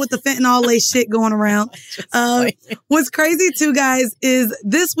 bitch, not with the fentanyl lace shit going around. What's crazy too, guys, is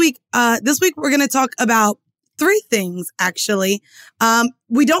this week we're going to talk about 3 things, actually.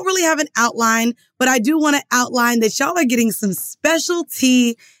 We don't really have an outline, but I do want to outline that y'all are getting some special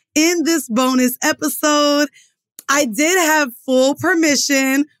tea in this bonus episode. I did have full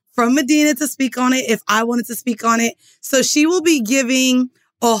permission from Medina to speak on it if I wanted to speak on it. So she will be giving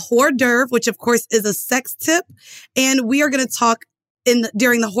a hors d'oeuvre, which of course is a sex tip. And we are going to talk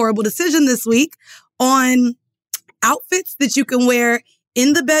during the horrible decision this week on outfits that you can wear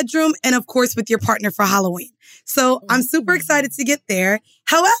in the bedroom and of course with your partner for Halloween. So I'm super excited to get there.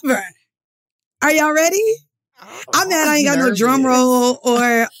 However, are y'all ready? I'm mad I ain't got no drum roll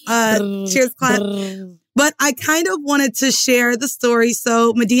or cheers clap. But I kind of wanted to share the story.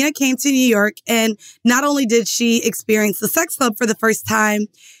 So Medina came to New York, and not only did she experience the sex club for the first time,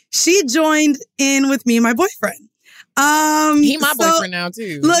 she joined in with me and my boyfriend. He my boyfriend now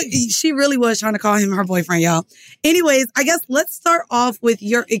too. Look, she really was trying to call him her boyfriend, y'all. Anyways, I guess let's start off with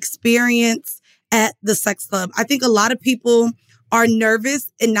your experience at the sex club. I think a lot of people are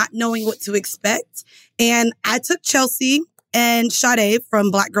nervous and not knowing what to expect. And I took Chelsea and Sade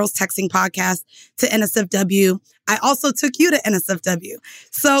from Black Girls Texting Podcast to NSFW. I also took you to NSFW.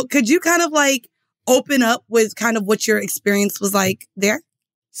 So could you kind of like open up with kind of what your experience was like there?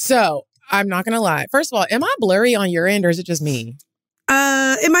 So I'm not going to lie. First of all, am I blurry on your end or is it just me?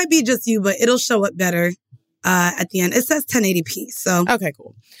 It might be just you, but it'll show up better at the end. It says 1080p. So okay,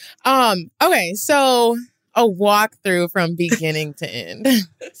 cool. Okay, so a walkthrough from beginning to end.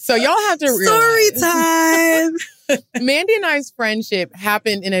 So y'all have to realize. Story time. Mandy and I's friendship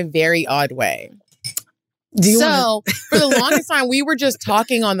happened in a very odd way. For the longest time, we were just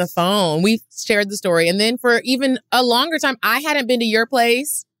talking on the phone. We shared the story. And then for even a longer time, I hadn't been to your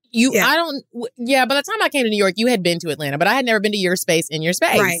place. By the time I came to New York, you had been to Atlanta, but I had never been to your space in your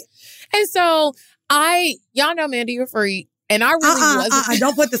space. Right. And so y'all know Mandy, you're free. And I really wasn't.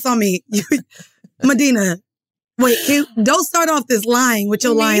 Don't put this on me. Medina. Wait, don't start off this lying with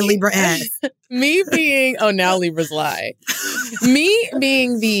your lying Libra ass. Now Libras lie. Me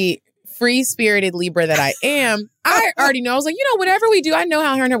being the free-spirited Libra that I am, I already know. I was like, whatever we do, I know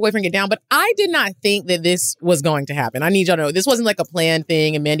how her and her boyfriend get down, but I did not think that this was going to happen. I need y'all to know, this wasn't like a planned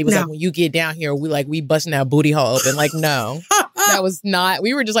thing, and Mandy was like, when you get down here, we busting that booty hole open. Like, no. That was not.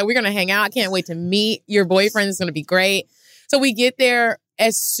 We were just like, we're going to hang out. I can't wait to meet your boyfriend. It's going to be great. So we get there.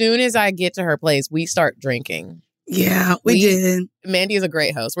 As soon as I get to her place, we start drinking. Yeah, we did. Mandy is a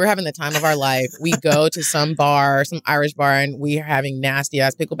great host. We're having the time of our life. We go to some bar, some Irish bar, and we are having nasty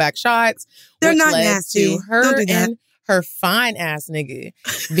ass pickleback shots. They're not nasty. To her Don't do that. and her fine ass nigga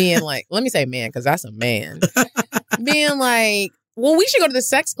being like, let me say man, because that's a man. Being like, well, we should go to the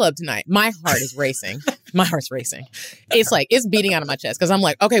sex club tonight. My heart is racing. My heart's racing. It's like, it's beating out of my chest because I'm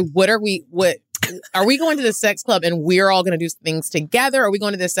like, okay, what are we going to the sex club and we're all going to do things together? Or are we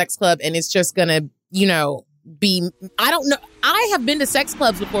going to the sex club and it's just going to, I don't know. I have been to sex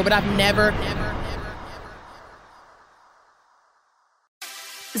clubs before, but I've never.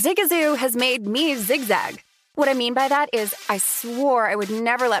 Zigazoo has made me zigzag. What I mean by that is I swore I would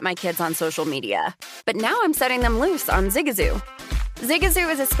never let my kids on social media, but now I'm setting them loose on Zigazoo. Zigazoo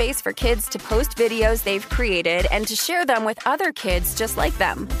is a space for kids to post videos they've created and to share them with other kids just like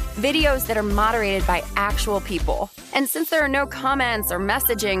them. Videos that are moderated by actual people. And since there are no comments or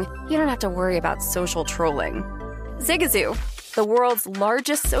messaging, you don't have to worry about social trolling. Zigazoo, the world's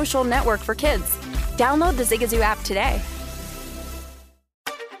largest social network for kids. Download the Zigazoo app today.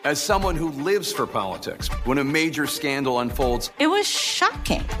 As someone who lives for politics, when a major scandal unfolds, It was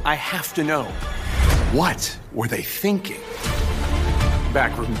shocking. I have to know, what were they thinking?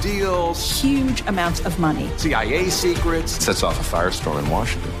 Backroom deals, Huge amounts of money. CIA secrets, Sets off a firestorm in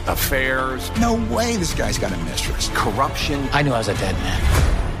Washington. affairs, No way this guy's got a mistress. corruption. I knew I was a dead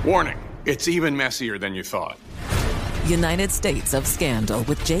man. Warning, it's even messier than you thought. United States of Scandal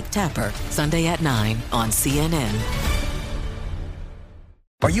with Jake Tapper, Sunday at 9 on CNN.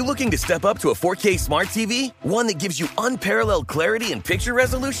 Are you looking to step up to a 4K smart TV? One that gives you unparalleled clarity and picture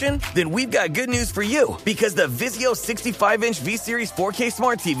resolution? Then we've got good news for you, because the Vizio 65-inch V-Series 4K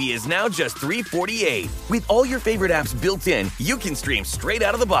smart TV is now just $348. With all your favorite apps built in, you can stream straight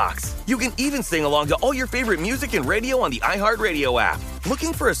out of the box. You can even sing along to all your favorite music and radio on the iHeartRadio app.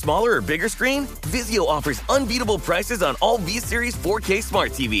 Looking for a smaller or bigger screen? Vizio offers unbeatable prices on all V-Series 4K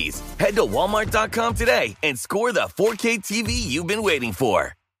smart TVs. Head to Walmart.com today and score the 4K TV you've been waiting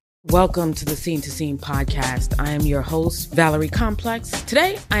for. Welcome to the Scene to Scene podcast. I am your host, Valerie Complex.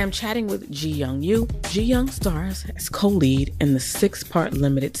 Today, I am chatting with Ji Young Yu. Ji Young stars as co-lead in the 6-part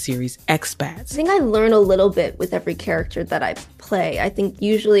limited series Expats. I think I learn a little bit with every character that I play. I think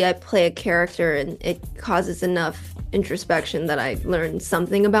usually I play a character and it causes enough introspection that I learn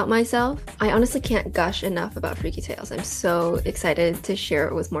something about myself. I honestly can't gush enough about Freaky Tales. I'm so excited to share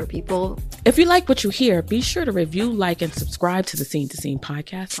it with more people. If you like what you hear, be sure to review, like, and subscribe to the Scene to Scene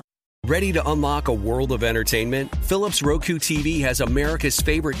podcast. Ready to unlock a world of entertainment? Philips Roku TV has America's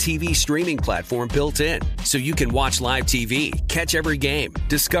favorite TV streaming platform built in, so you can watch live TV, catch every game,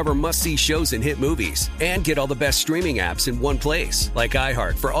 discover must-see shows and hit movies, and get all the best streaming apps in one place, like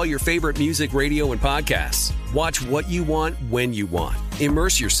iHeart for all your favorite music, radio, and podcasts. Watch what you want, when you want.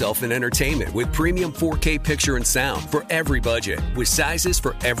 Immerse yourself in entertainment with premium 4K picture and sound for every budget, with sizes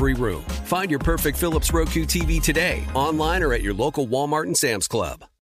for every room. Find your perfect Philips Roku TV today, online or at your local Walmart and Sam's Club.